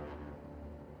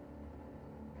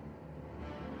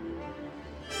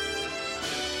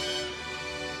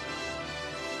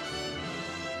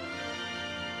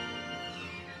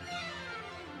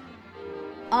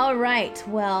 All right.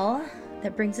 Well,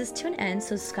 that brings us to an end.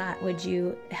 So, Scott, would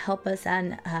you help us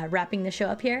on wrapping the show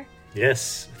up here?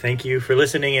 Yes, thank you for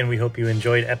listening, and we hope you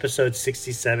enjoyed episode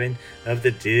 67 of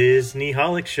the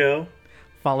Disneyholics Show.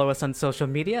 Follow us on social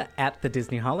media at the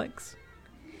Disneyholics.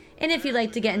 And if you'd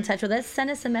like to get in touch with us, send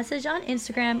us a message on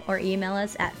Instagram or email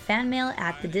us at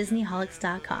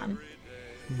fanmail@thedisneyholics.com.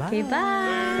 Bye. Okay, bye.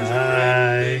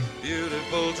 Bye.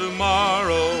 Beautiful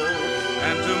tomorrow,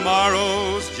 and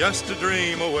tomorrow's just a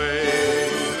dream away.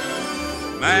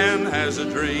 Man has a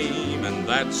dream, and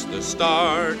that's the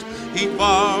start. He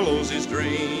follows his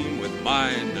dream with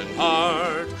mind and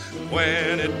heart.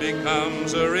 When it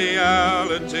becomes a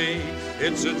reality,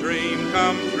 it's a dream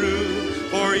come true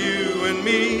for you and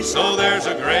me. So there's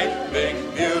a great, big,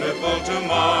 beautiful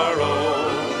tomorrow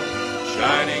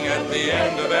shining at the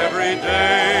end of every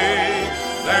day.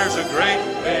 There's a great,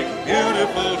 big,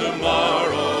 beautiful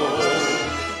tomorrow,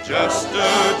 just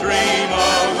a dream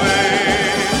away.